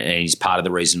 and is part of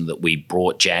the reason that we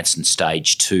brought Jansen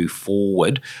Stage 2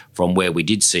 forward from where we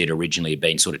did see it originally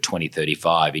being sort of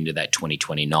 2035 into that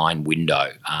 2029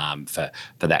 window for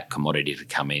that commodity to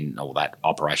come in, or that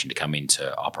operation to come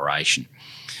into operation.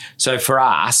 So for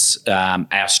us,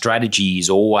 our strategy is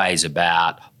always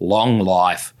about long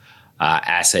life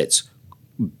assets,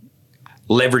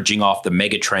 leveraging off the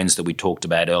mega trends that we talked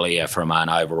about earlier from an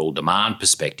overall demand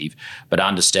perspective, but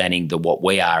understanding that what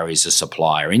we are is a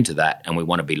supplier into that, and we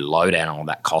want to be low down on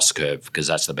that cost curve because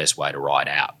that's the best way to ride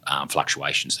out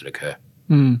fluctuations that occur.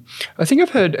 I think I've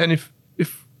heard, and if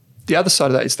the other side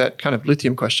of that is that kind of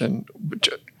lithium question, which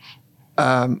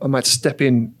I might step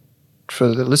in for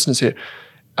the listeners here.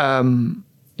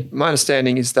 My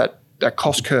understanding is that that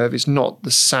cost curve is not the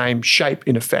same shape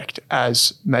in effect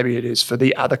as maybe it is for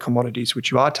the other commodities which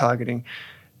you are targeting,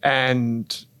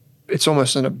 and it's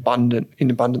almost in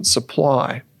abundant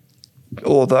supply,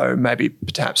 although maybe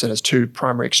perhaps it has two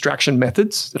primary extraction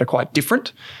methods that are quite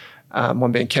different,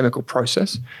 one being chemical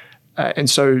process, and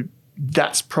so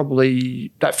that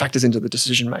factors into the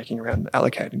decision making around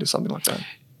allocating to something like that.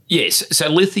 Yes. So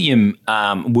lithium,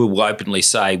 we'll openly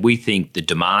say we think the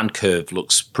demand curve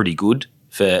looks pretty good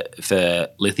for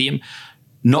lithium,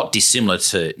 not dissimilar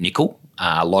to nickel.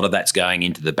 A lot of that's going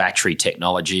into the battery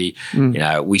technology. You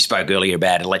know, we spoke earlier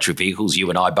about electric vehicles, you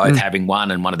and I both having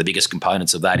one, and one of the biggest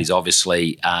components of that is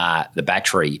obviously the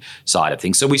battery side of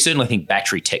things. So we certainly think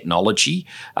battery technology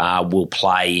will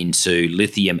play into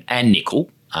lithium and nickel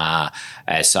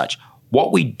as such.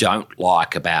 What we don't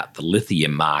like about the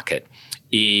lithium market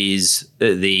is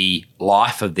the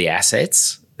life of the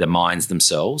assets, the mines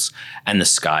themselves, and the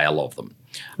scale of them.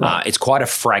 Right. It's quite a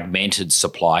fragmented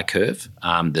supply curve.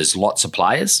 There's lots of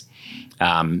players,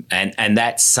 and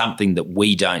that's something that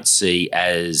we don't see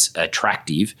as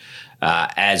attractive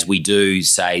as we do,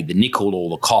 say, the nickel or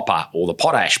the copper or the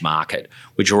potash market,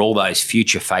 which are all those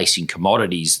future-facing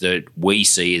commodities that we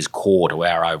see as core to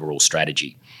our overall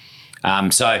strategy.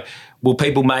 So will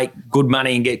people make good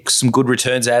money and get some good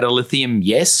returns out of lithium?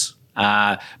 Yes,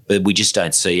 but we just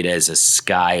don't see it as a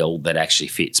scale that actually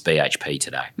fits BHP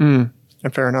today.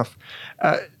 Fair enough.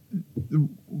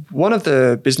 One of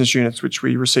the business units which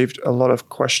we received a lot of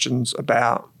questions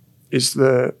about is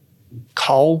the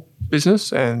coal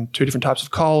business, and two different types of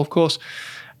coal, of course.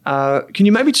 Can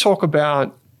you maybe talk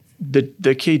about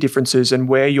the key differences and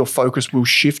where your focus will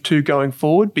shift to going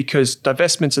forward? Because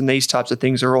divestments and these types of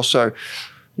things are also,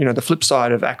 you know, the flip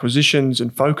side of acquisitions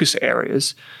and focus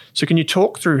areas. So can you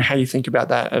talk through how you think about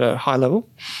that at a high level?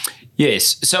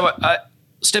 Yes. So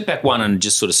step back one and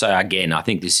just sort of say, again, I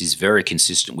think this is very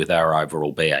consistent with our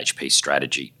overall BHP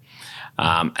strategy.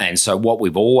 And so what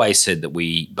we've always said that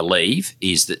we believe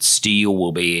is that steel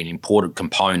will be an important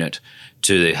component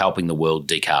to helping the world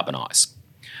decarbonise.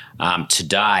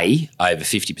 Today, over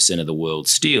 50% of the world's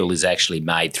steel is actually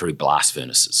made through blast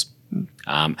furnaces.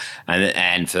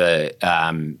 And for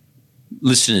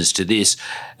listeners to this,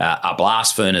 a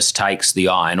blast furnace takes the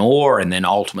iron ore and then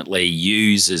ultimately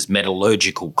uses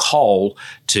metallurgical coal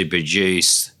to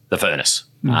produce the furnace,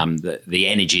 the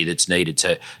energy that's needed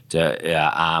to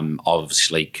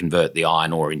obviously convert the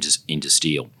iron ore into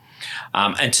steel.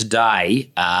 And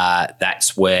today,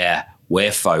 that's where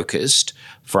we're focused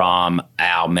from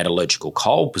our metallurgical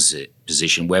coal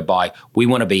position, whereby we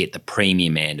want to be at the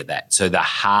premium end of that. So the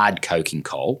hard coking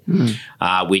coal,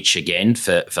 which again,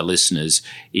 for listeners,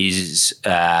 is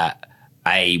a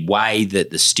way that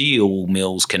the steel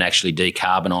mills can actually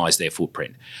decarbonise their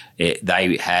footprint.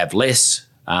 They have less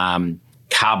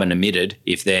carbon emitted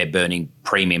if they're burning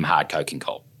premium hard coking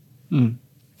coal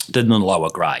than the lower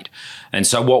grade. And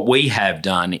so what we have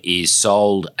done is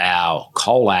sold our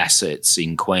coal assets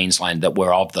in Queensland that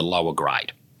were of the lower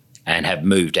grade and have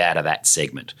moved out of that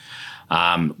segment.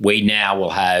 We now will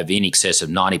have in excess of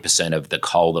 90% of the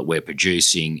coal that we're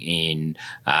producing in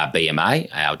BMA,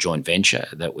 our joint venture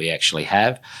that we actually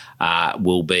have,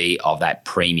 will be of that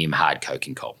premium hard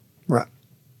coking coal. Right.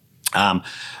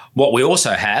 What we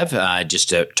also have, just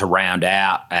to round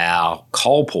out our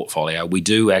coal portfolio, we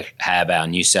do have our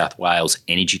New South Wales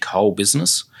energy coal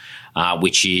business,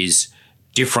 which is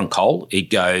different coal. It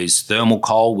goes thermal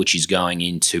coal, which is going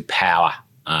into power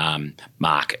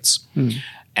markets.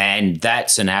 And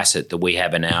that's an asset that we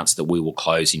have announced that we will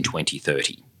close in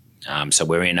 2030. So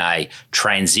we're in a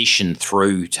transition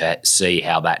through to see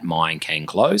how that mine can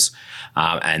close.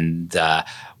 And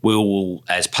we will,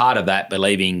 as part of that, be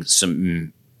leaving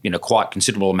some quite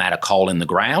considerable amount of coal in the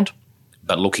ground,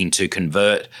 but looking to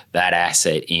convert that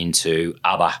asset into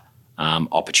other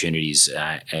opportunities,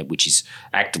 which is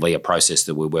actively a process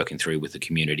that we're working through with the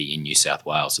community in New South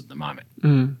Wales at the moment.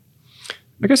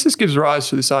 I guess this gives rise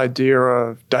to this idea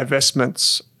of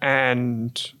divestments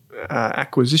and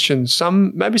acquisitions.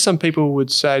 Maybe some people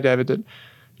would say, David, that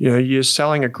you're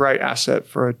selling a great asset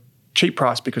for a cheap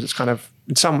price because it's kind of,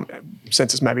 in some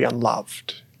senses, maybe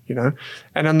unloved.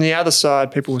 And on the other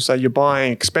side, people will say you're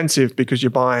buying expensive because you're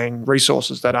buying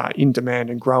resources that are in demand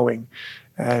and growing.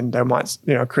 And they might,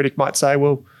 a critic might say,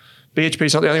 well, BHP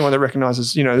is not the only one that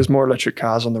recognises, there's more electric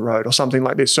cars on the road or something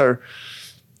like this. So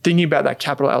thinking about that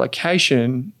capital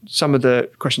allocation, some of the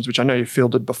questions which I know you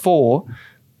fielded before,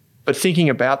 but thinking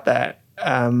about that,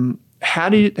 how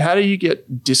do you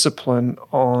get discipline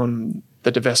on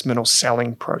the divestment or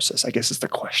selling process, I guess is the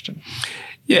question.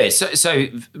 Yeah, so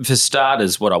for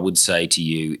starters, what I would say to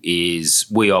you is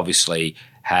we obviously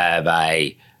have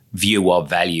a view of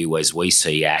value as we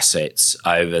see assets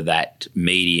over that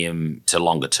medium to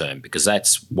longer term, because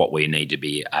that's what we need to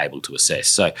be able to assess.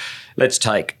 So let's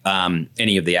take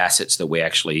any of the assets that we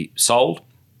actually sold.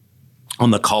 On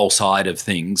the coal side of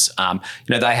things,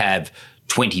 they have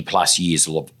 20 plus years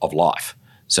of life.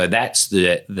 So that's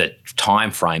the time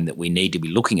frame that we need to be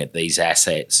looking at these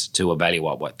assets to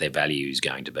evaluate what their value is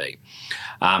going to be.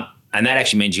 And that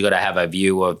actually means you've got to have a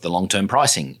view of the long-term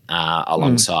pricing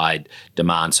alongside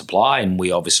demand supply. And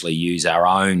we obviously use our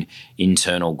own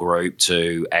internal group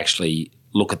to actually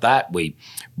look at that. We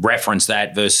reference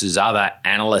that versus other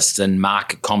analysts and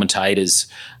market commentators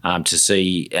to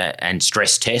see and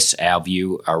stress test our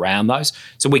view around those.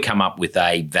 So we come up with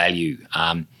a value.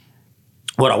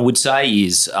 What I would say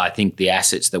is I think the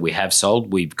assets that we have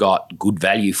sold, we've got good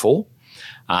value for.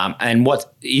 And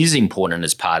what is important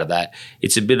as part of that,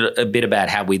 it's a bit about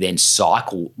how we then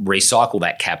recycle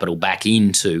that capital back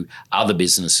into other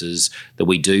businesses that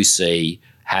we do see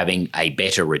having a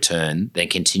better return than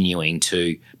continuing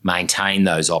to maintain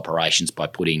those operations by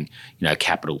putting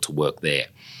capital to work there.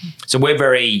 So we're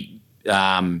very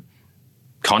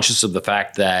conscious of the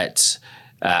fact that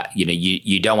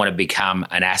you don't want to become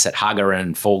an asset hugger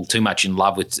and fall too much in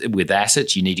love with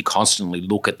assets. You need to constantly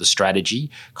look at the strategy,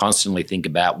 constantly think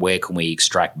about where can we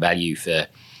extract value for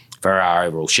our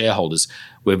overall shareholders.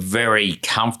 We're very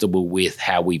comfortable with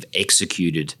how we've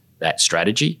executed that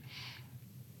strategy.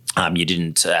 You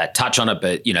didn't touch on it,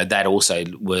 but that also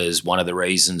was one of the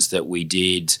reasons that we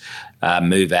did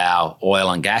move our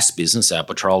oil and gas business, our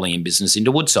petroleum business,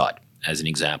 into Woodside, as an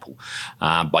example.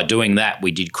 By doing that,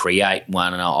 we did create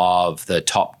one of the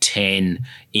top 10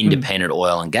 independent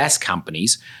oil and gas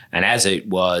companies. And as it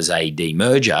was a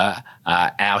demerger,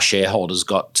 our shareholders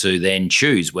got to then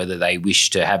choose whether they wish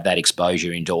to have that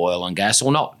exposure into oil and gas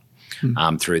or not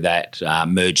through that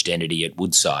merged entity at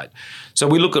Woodside. So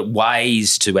we look at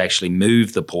ways to actually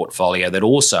move the portfolio that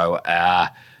also are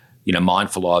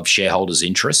mindful of shareholders'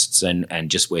 interests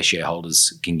and just where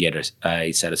shareholders can get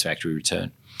a satisfactory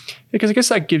return. Because I guess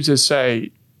that gives us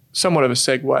somewhat of a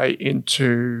segue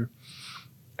into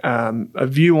a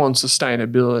view on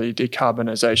sustainability,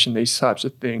 decarbonisation, these types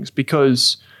of things.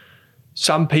 Because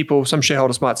some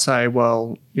shareholders might say,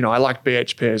 well, I like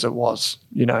BHP as it was,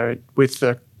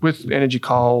 with energy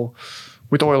coal,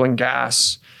 with oil and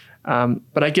gas.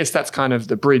 But I guess that's kind of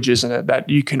the bridge, isn't it? That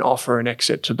you can offer an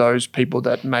exit to those people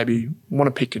that maybe want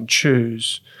to pick and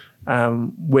choose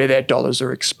where their dollars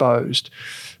are exposed.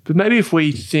 But maybe if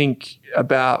we think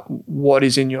about what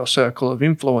is in your circle of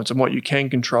influence and what you can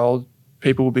control,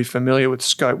 people will be familiar with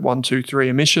Scope 1, 2, 3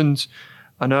 emissions.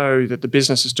 I know that the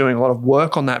business is doing a lot of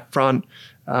work on that front,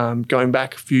 going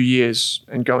back a few years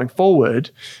and going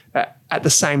forward, at the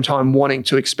same time wanting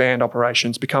to expand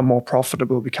operations, become more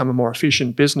profitable, become a more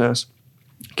efficient business.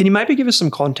 Can you maybe give us some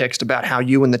context about how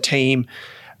you and the team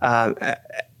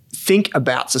think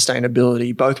about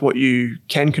sustainability, both what you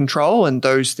can control and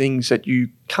those things that you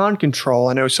can't control?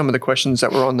 I know some of the questions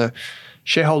that were on the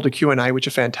shareholder Q&A, which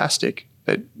are fantastic,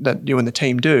 that you and the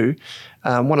team do.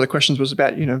 One of the questions was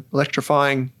about,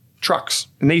 electrifying trucks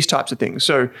and these types of things.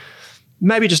 So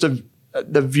maybe just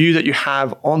the view that you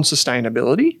have on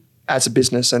sustainability as a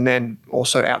business, and then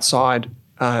also outside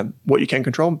what you can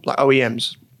control, like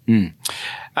OEMs.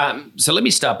 So let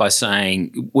me start by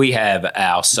saying we have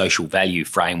our social value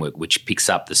framework, which picks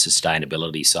up the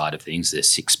sustainability side of things. There's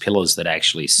 6 pillars that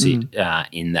actually sit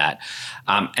in that.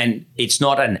 And it's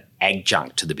not an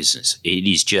adjunct to the business. It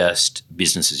is just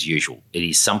business as usual. It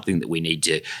is something that we need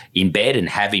to embed and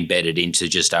have embedded into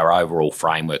just our overall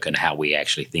framework and how we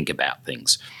actually think about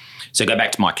things. So go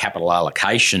back to my capital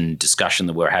allocation discussion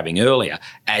that we were having earlier.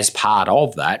 As part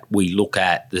of that, we look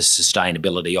at the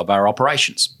sustainability of our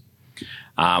operations.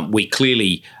 We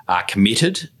clearly are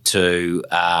committed to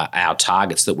our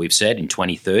targets that we've set in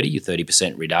 2030, a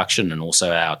 30% reduction, and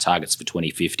also our targets for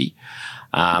 2050,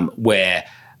 where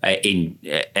in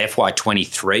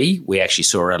FY23, we actually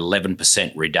saw an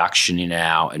 11% reduction in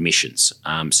our emissions.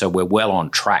 So we're well on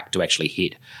track to actually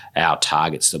hit our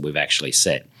targets that we've actually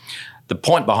set. The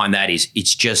point behind that is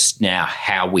it's just now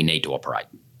how we need to operate.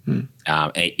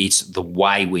 It's the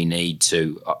way we need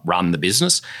to run the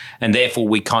business, and therefore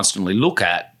we constantly look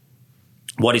at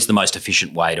what is the most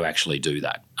efficient way to actually do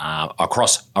that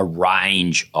across a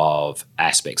range of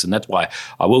aspects. And that's why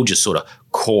I will just sort of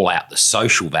call out the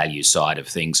social value side of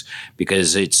things,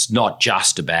 because it's not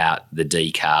just about the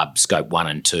decarb scope 1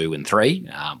 and 2 and 3,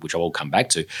 which I will come back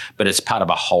to, but it's part of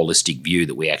a holistic view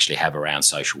that we actually have around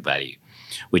social value,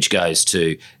 which goes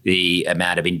to the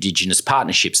amount of Indigenous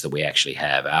partnerships that we actually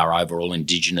have, our overall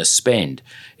Indigenous spend.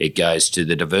 It goes to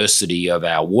the diversity of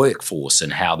our workforce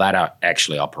and how that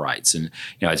actually operates. And,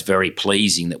 it's very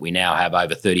pleasing that we now have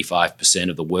over 35%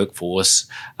 of the workforce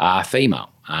female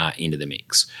into the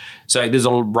mix. So there's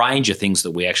a range of things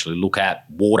that we actually look at,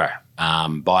 water,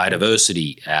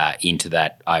 biodiversity into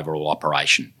that overall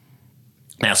operation.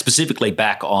 Now, specifically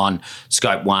back on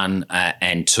scope 1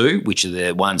 and 2, which are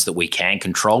the ones that we can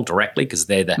control directly because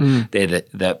they're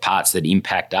the parts that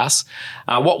impact us.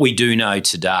 What we do know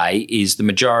today is the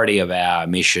majority of our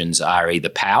emissions are either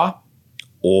power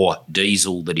or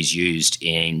diesel that is used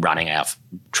in running our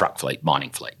truck fleet,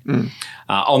 mining fleet.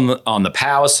 On the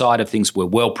power side of things, we're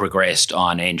well progressed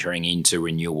on entering into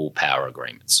renewable power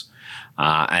agreements,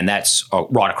 and that's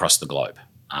right across the globe.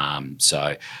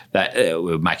 So that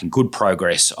we're making good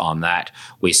progress on that.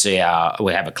 We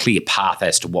have a clear path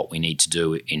as to what we need to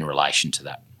do in relation to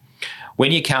that.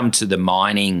 When you come to the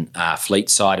mining fleet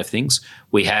side of things,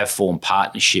 we have formed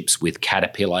partnerships with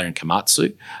Caterpillar and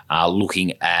Komatsu,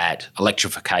 looking at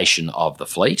electrification of the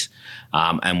fleet,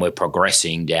 and we're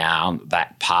progressing down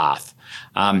that path.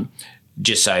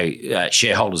 Just so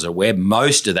shareholders are aware,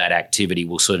 most of that activity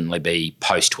will certainly be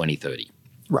post-2030.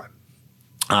 Right.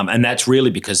 And that's really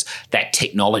because that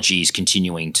technology is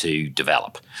continuing to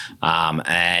develop.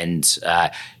 Again,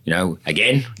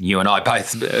 you and I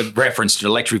both referenced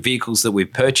electric vehicles that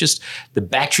we've purchased. The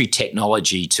battery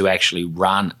technology to actually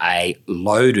run a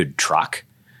loaded truck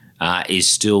is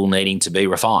still needing to be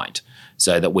refined,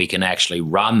 so that we can actually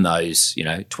run those,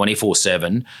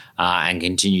 24/7 and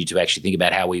continue to actually think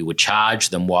about how we would charge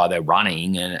them while they're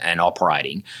running and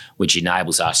operating, which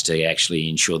enables us to actually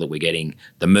ensure that we're getting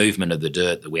the movement of the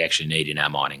dirt that we actually need in our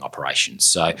mining operations.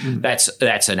 So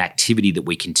that's an activity that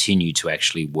we continue to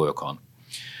actually work on.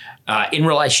 In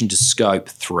relation to scope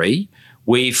 3,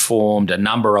 we've formed a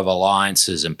number of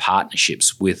alliances and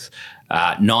partnerships with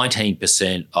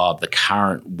 19% of the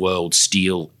current world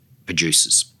steel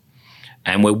producers.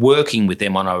 And we're working with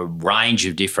them on a range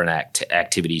of different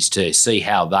activities to see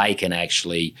how they can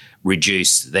actually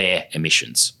reduce their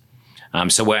emissions.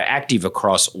 So we're active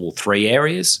across all 3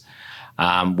 areas.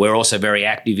 We're also very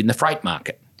active in the freight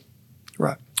market,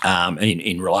 right?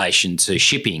 In relation to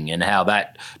shipping and how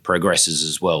that progresses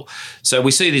as well. So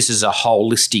we see this as a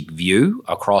holistic view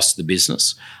across the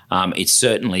business. It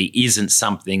certainly isn't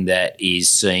something that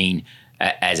is seen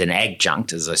as an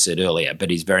adjunct, as I said earlier,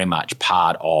 but is very much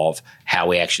part of how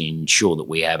we actually ensure that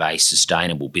we have a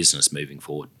sustainable business moving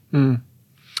forward.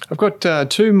 I've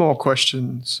got 2 more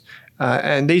questions,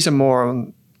 and these are more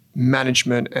on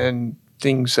management and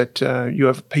things that you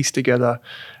have pieced together.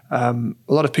 A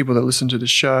lot of people that listen to the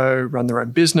show run their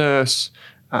own business,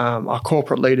 are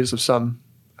corporate leaders of some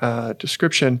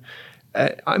description.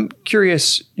 I'm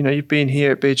curious, you've been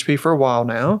here at BHP for a while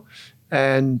now,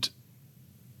 and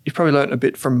you've probably learned a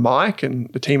bit from Mike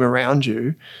and the team around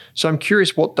you. So I'm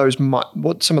curious what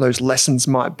some of those lessons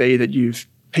might be that you've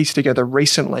pieced together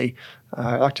recently.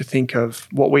 I like to think of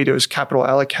what we do as capital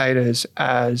allocators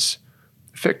as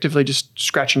effectively just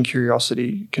scratching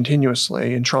curiosity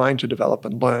continuously and trying to develop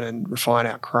and learn and refine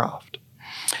our craft.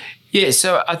 Yeah,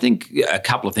 so I think a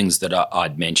couple of things that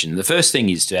I'd mention. The first thing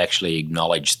is to actually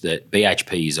acknowledge that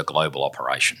BHP is a global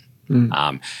operation.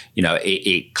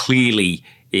 It clearly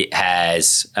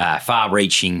has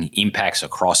far-reaching impacts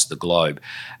across the globe.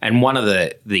 And one of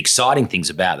the exciting things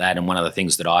about that, and one of the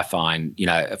things that I find,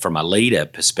 from a leader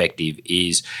perspective,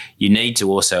 is you need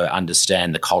to also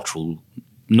understand the cultural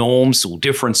norms or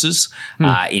differences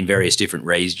in various different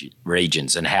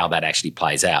regions and how that actually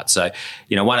plays out. So,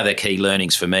 one of the key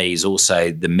learnings for me is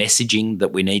also the messaging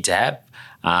that we need to have.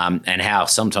 and how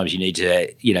sometimes you need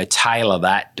to, tailor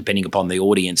that depending upon the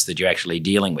audience that you're actually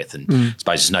dealing with. And I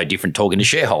suppose it's no different talking to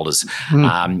shareholders.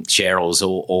 Shareholders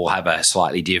all have a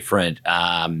slightly different,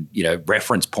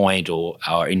 reference point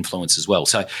or influence as well.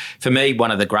 So for me,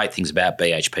 one of the great things about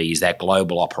BHP is that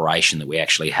global operation that we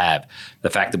actually have. The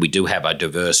fact that we do have a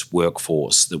diverse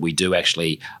workforce, that we do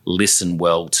actually listen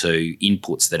well to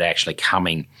inputs that are actually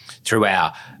coming through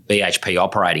our BHP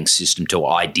operating system to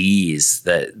ideas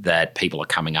that people are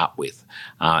coming up with.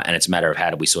 And it's a matter of how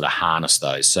do we sort of harness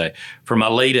those. So from a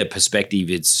leader perspective,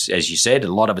 it's, as you said,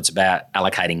 a lot of it's about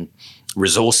allocating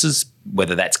resources,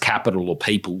 whether that's capital or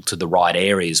people, to the right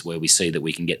areas where we see that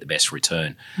we can get the best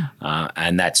return.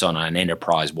 And that's on an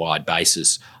enterprise-wide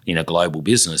basis in a global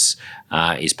business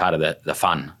is part of the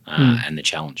fun and the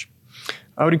challenge.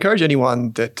 I would encourage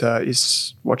anyone that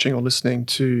is watching or listening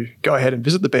to go ahead and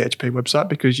visit the BHP website,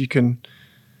 because you can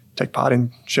take part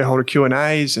in shareholder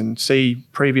Q&As and see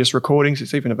previous recordings.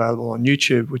 It's even available on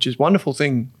YouTube, which is a wonderful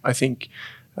thing, I think,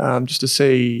 just to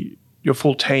see your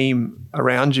full team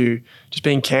around you just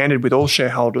being candid with all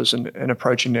shareholders and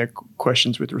approaching their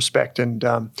questions with respect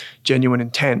and genuine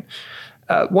intent.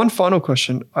 One final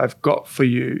question I've got for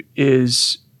you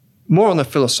is more on the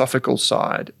philosophical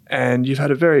side, and you've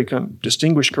had a very kind of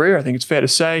distinguished career, I think it's fair to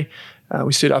say.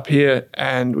 We sit up here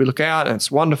and we look out and it's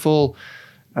wonderful,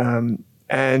 and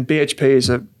BHP is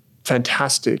a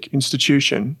fantastic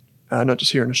institution, not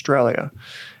just here in Australia.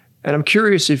 And I'm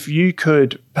curious if you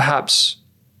could perhaps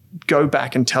go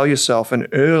back and tell yourself an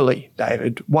early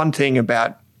David one thing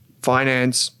about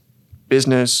finance,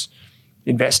 business,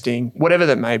 investing, whatever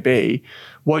that may be,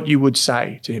 what you would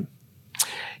say to him.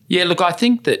 Yeah, look, I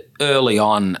think that early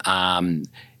on,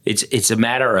 it's a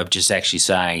matter of just actually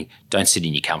saying, don't sit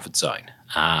in your comfort zone.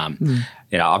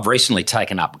 I've recently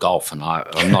taken up golf, and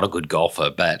I'm not a good golfer,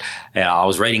 but I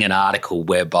was reading an article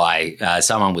whereby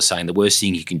someone was saying the worst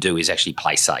thing you can do is actually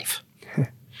play safe.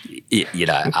 It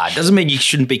doesn't mean you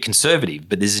shouldn't be conservative,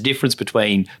 but there's a difference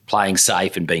between playing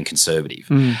safe and being conservative.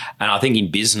 And I think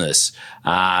in business,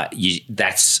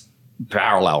 that's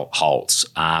parallel holds.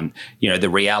 The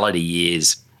reality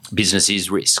is, business is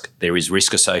risk. There is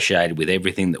risk associated with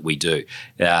everything that we do.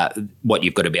 What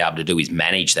you've got to be able to do is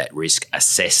manage that risk,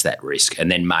 assess that risk,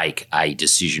 and then make a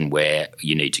decision where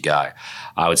you need to go.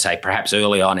 I would say perhaps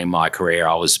early on in my career,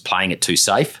 I was playing it too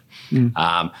safe.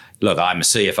 Look, I'm a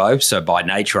CFO, so by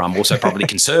nature I'm also probably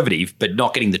conservative, but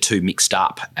not getting the two mixed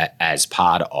up as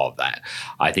part of that.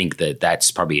 I think that's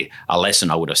probably a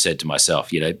lesson I would have said to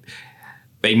myself,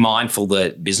 be mindful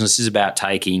that business is about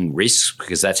taking risks,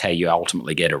 because that's how you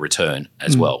ultimately get a return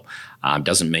as well.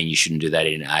 Doesn't mean you shouldn't do that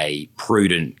in a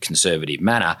prudent, conservative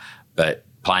manner, but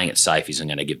playing it safe isn't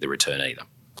going to give the return either.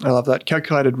 I love that.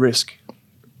 Calculated risk.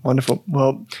 Wonderful.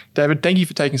 Well, David, thank you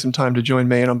for taking some time to join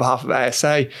me, and on behalf of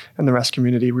ASA and the RAS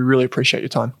community, we really appreciate your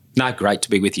time. No, great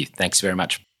to be with you. Thanks very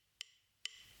much.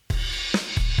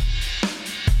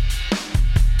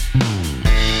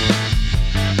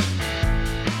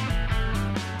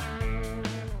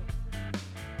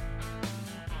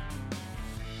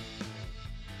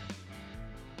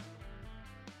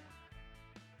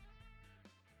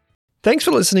 Thanks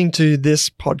for listening to this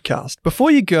podcast.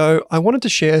 Before you go, I wanted to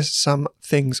share some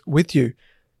things with you.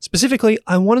 Specifically,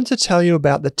 I wanted to tell you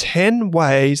about the 10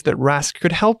 ways that Rask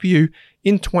could help you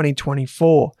in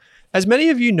 2024. As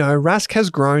many of you know, Rask has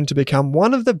grown to become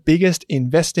one of the biggest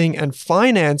investing and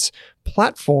finance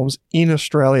platforms in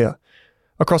Australia.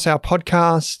 Across our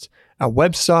podcast, our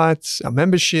websites, our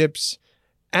memberships,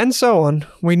 and so on,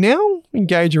 we now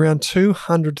engage around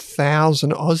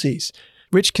 200,000 Aussies,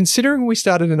 which, considering we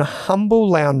started in a humble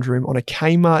lounge room on a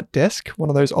Kmart desk, one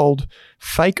of those old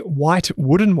fake white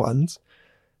wooden ones,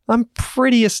 I'm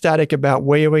pretty ecstatic about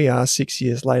where we are 6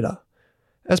 years later.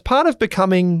 As part of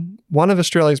becoming one of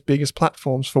Australia's biggest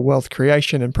platforms for wealth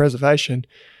creation and preservation,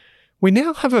 we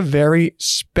now have a very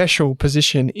special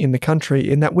position in the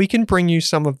country in that we can bring you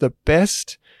some of the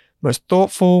best, most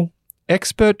thoughtful,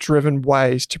 expert-driven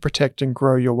ways to protect and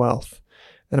grow your wealth.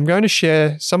 And I'm going to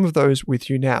share some of those with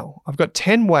you now. I've got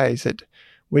 10 ways that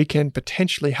we can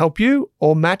potentially help you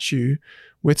or match you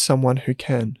with someone who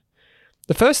can.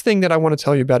 The first thing that I want to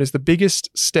tell you about is the biggest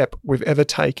step we've ever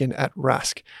taken at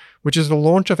Rask, which is the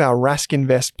launch of our Rask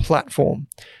Invest platform.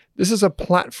 This is a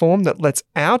platform that lets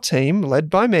our team, led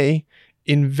by me,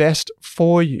 invest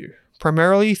for you,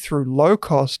 primarily through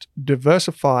low-cost,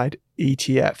 diversified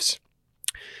ETFs.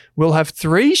 We'll have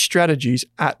 3 strategies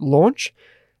at launch,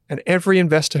 and every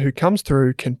investor who comes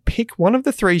through can pick one of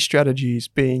the 3 strategies,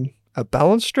 being a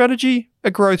balanced strategy,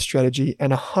 a growth strategy,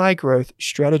 and a high growth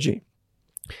strategy.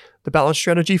 The balanced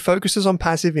strategy focuses on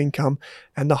passive income,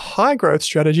 and the high growth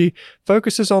strategy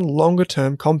focuses on longer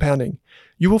term compounding.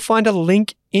 You will find a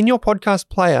link in your podcast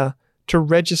player to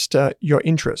register your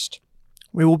interest.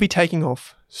 We will be taking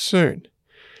off soon.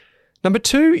 Number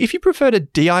 2, if you prefer to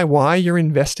DIY your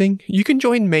investing, you can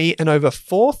join me and over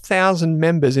 4,000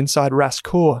 members inside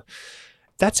Rascore.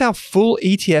 That's our full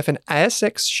ETF and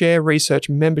ASX share research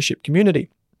membership community.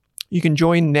 You can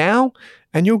join now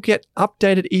and you'll get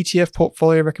updated ETF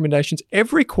portfolio recommendations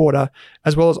every quarter,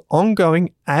 as well as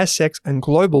ongoing ASX and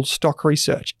global stock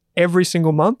research. Every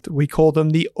single month, we call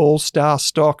them the All-Star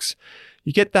Stocks.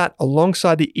 You get that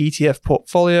alongside the ETF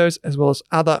portfolios, as well as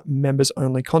other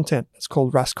members-only content. It's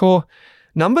called Rascore.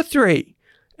 Number 3,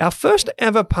 our first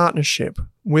ever partnership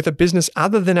with a business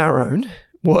other than our own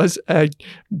was a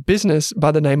business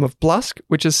by the name of Blusk,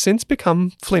 which has since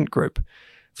become Flint Group.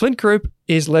 Flint Group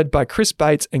is led by Chris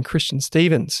Bates and Christian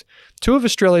Stevens, 2 of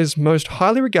Australia's most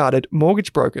highly regarded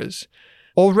mortgage brokers.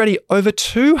 Already over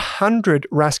 200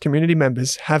 Rask community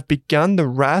members have begun the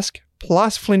Rask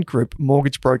plus Flint Group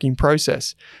mortgage broking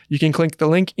process. You can click the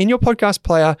link in your podcast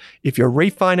player if you're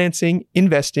refinancing,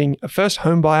 investing, a first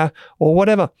home buyer, or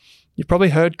whatever. You've probably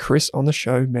heard Chris on the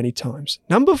show many times.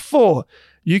 Number 4,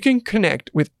 you can connect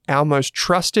with our most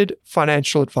trusted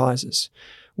financial advisors.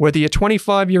 Whether you're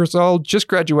 25 years old, just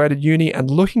graduated uni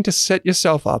and looking to set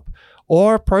yourself up,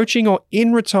 or approaching or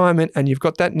in retirement and you've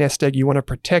got that nest egg you want to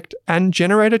protect and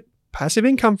generate a passive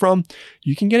income from,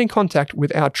 you can get in contact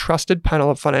with our trusted panel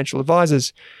of financial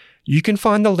advisors. You can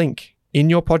find the link in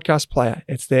your podcast player.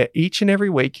 It's there each and every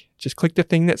week. Just click the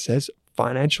thing that says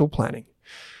financial planning.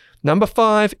 Number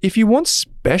 5, if you want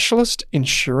specialist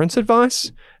insurance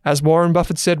advice, as Warren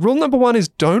Buffett said, rule number 1 is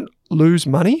don't lose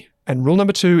money. And rule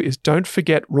number 2 is don't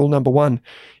forget rule number 1.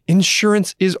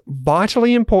 Insurance is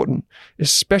vitally important,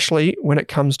 especially when it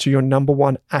comes to your number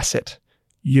 1 asset,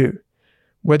 you.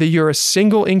 Whether you're a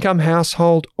single income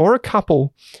household or a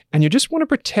couple, and you just want to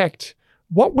protect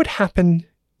what would happen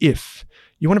if.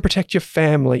 You want to protect your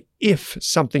family if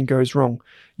something goes wrong.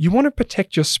 You want to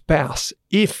protect your spouse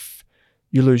if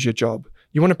you lose your job.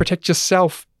 You want to protect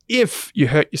yourself if you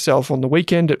hurt yourself on the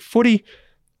weekend at footy.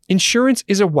 Insurance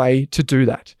is a way to do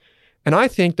that. And I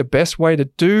think the best way to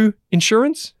do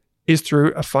insurance is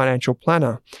through a financial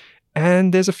planner.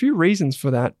 And there's a few reasons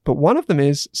for that, but one of them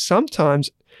is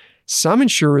sometimes some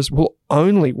insurers will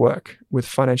only work with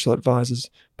financial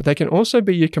advisors, but they can also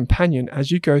be your companion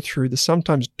as you go through the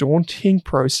sometimes daunting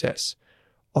process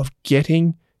of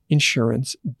getting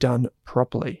insurance done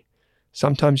properly.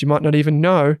 Sometimes you might not even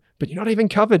know, but you're not even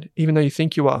covered, even though you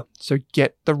think you are. So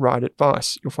get the right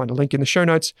advice. You'll find a link in the show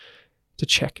notes to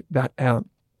check that out.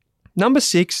 Number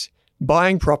 6,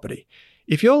 buying property.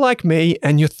 If you're like me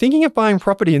and you're thinking of buying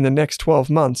property in the next 12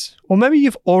 months, or maybe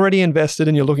you've already invested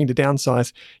and you're looking to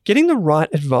downsize, getting the right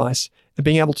advice and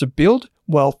being able to build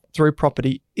wealth through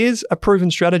property is a proven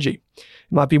strategy. It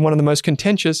might be one of the most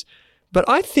contentious, but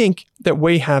I think that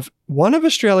we have one of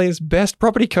Australia's best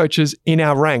property coaches in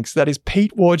our ranks. That is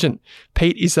Pete Wargent.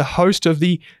 Pete is the host of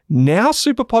the now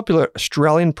super popular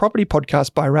Australian property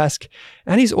podcast by Rask,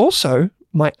 and he's also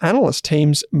my analyst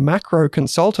team's macro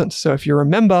consultant. So if you're a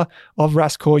member of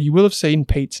Rascore, you will have seen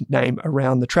Pete's name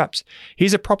around the traps.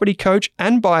 He's a property coach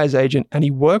and buyer's agent, and he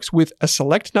works with a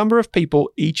select number of people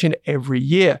each and every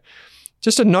year.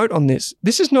 Just a note on this.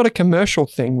 This is not a commercial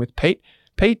thing with Pete.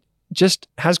 Pete just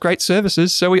has great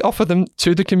services, so we offer them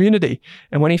to the community.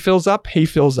 And when he fills up, he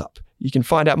fills up. You can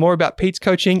find out more about Pete's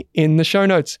coaching in the show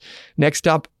notes. Next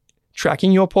up,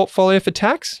 tracking your portfolio for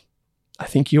tax. I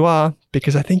think you are,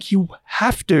 because I think you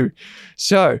have to.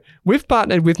 So we've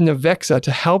partnered with Navexa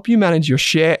to help you manage your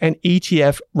share and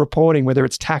ETF reporting, whether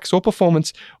it's tax or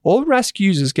performance. All Rask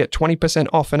users get 20%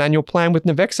 off an annual plan with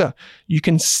Navexa. You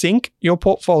can sync your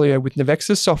portfolio with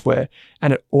Navexa's software,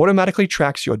 and it automatically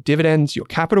tracks your dividends, your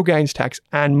capital gains tax,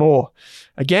 and more.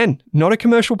 Again, not a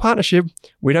commercial partnership.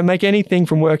 We don't make anything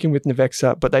from working with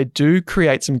Navexa, but they do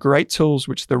create some great tools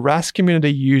which the Rask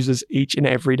community uses each and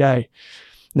every day.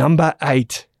 Number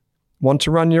 8, want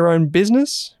to run your own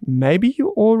business? Maybe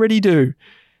you already do.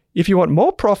 If you want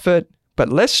more profit, but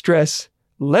less stress,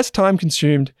 less time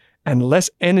consumed, and less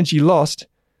energy lost,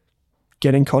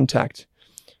 get in contact.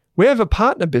 We have a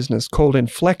partner business called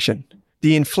Inflection.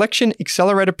 The Inflection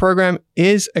Accelerator Program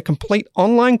is a complete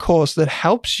online course that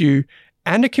helps you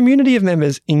and a community of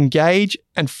members engage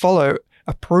and follow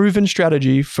a proven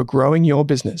strategy for growing your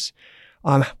business.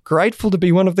 I'm grateful to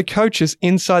be one of the coaches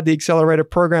inside the Accelerator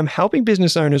program, helping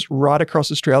business owners right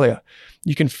across Australia.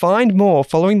 You can find more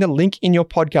following the link in your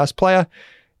podcast player.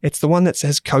 It's the one that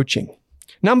says coaching.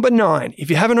 Number 9, if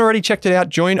you haven't already checked it out,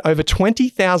 join over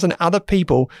 20,000 other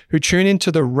people who tune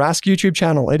into the Rask YouTube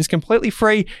channel. It is completely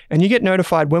free and you get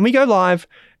notified when we go live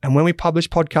and when we publish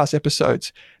podcast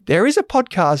episodes. There is a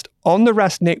podcast on the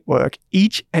Rask network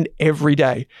each and every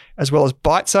day, as well as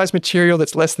bite-sized material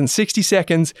that's less than 60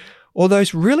 seconds, or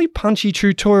those really punchy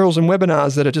tutorials and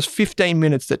webinars that are just 15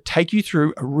 minutes that take you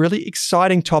through a really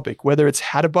exciting topic, whether it's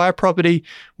how to buy a property,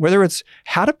 whether it's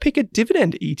how to pick a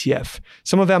dividend ETF.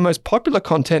 Some of our most popular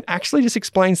content actually just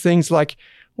explains things like,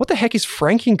 what the heck is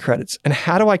franking credits and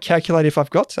how do I calculate if I've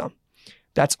got some?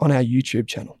 That's on our YouTube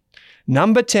channel.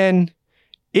 Number 10,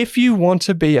 if you want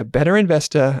to be a better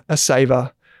investor, a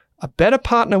saver, a better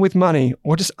partner with money,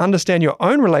 or just understand your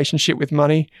own relationship with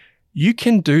money, you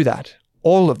can do that.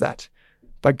 All of that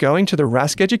by going to the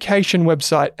Rask Education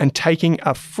website and taking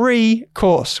a free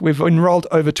course. We've enrolled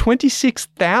over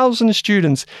 26,000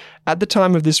 students at the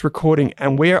time of this recording,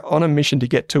 and we're on a mission to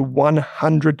get to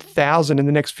 100,000 in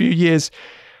the next few years.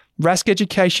 Rask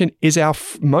Education is our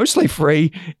mostly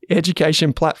free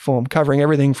education platform covering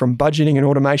everything from budgeting and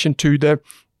automation to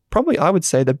probably I would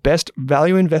say the best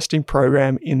value investing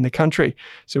program in the country.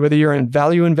 So whether you're a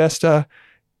value investor,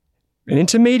 an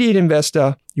intermediate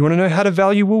investor, you want to know how to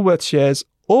value Woolworths shares,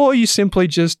 or you simply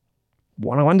just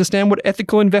want to understand what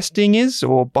ethical investing is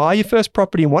or buy your first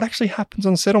property and what actually happens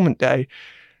on settlement day,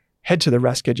 head to the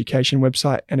Rask Education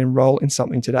website and enroll in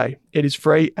something today. It is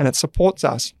free and it supports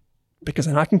us because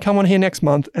then I can come on here next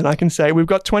month and I can say we've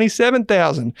got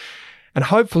 27,000 and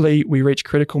hopefully we reach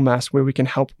critical mass where we can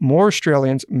help more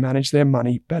Australians manage their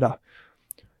money better.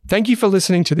 Thank you for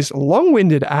listening to this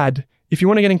long-winded ad. If you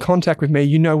want to get in contact with me,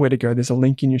 you know where to go. There's a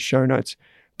link in your show notes.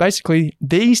 Basically,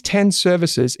 these 10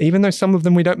 services, even though some of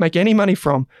them we don't make any money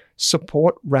from,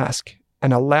 support Rask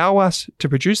and allow us to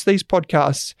produce these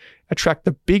podcasts, attract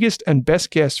the biggest and best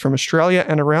guests from Australia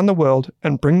and around the world,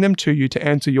 and bring them to you to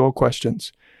answer your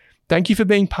questions. Thank you for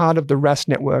being part of the Rask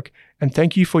network, and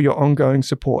thank you for your ongoing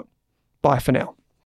support. Bye for now.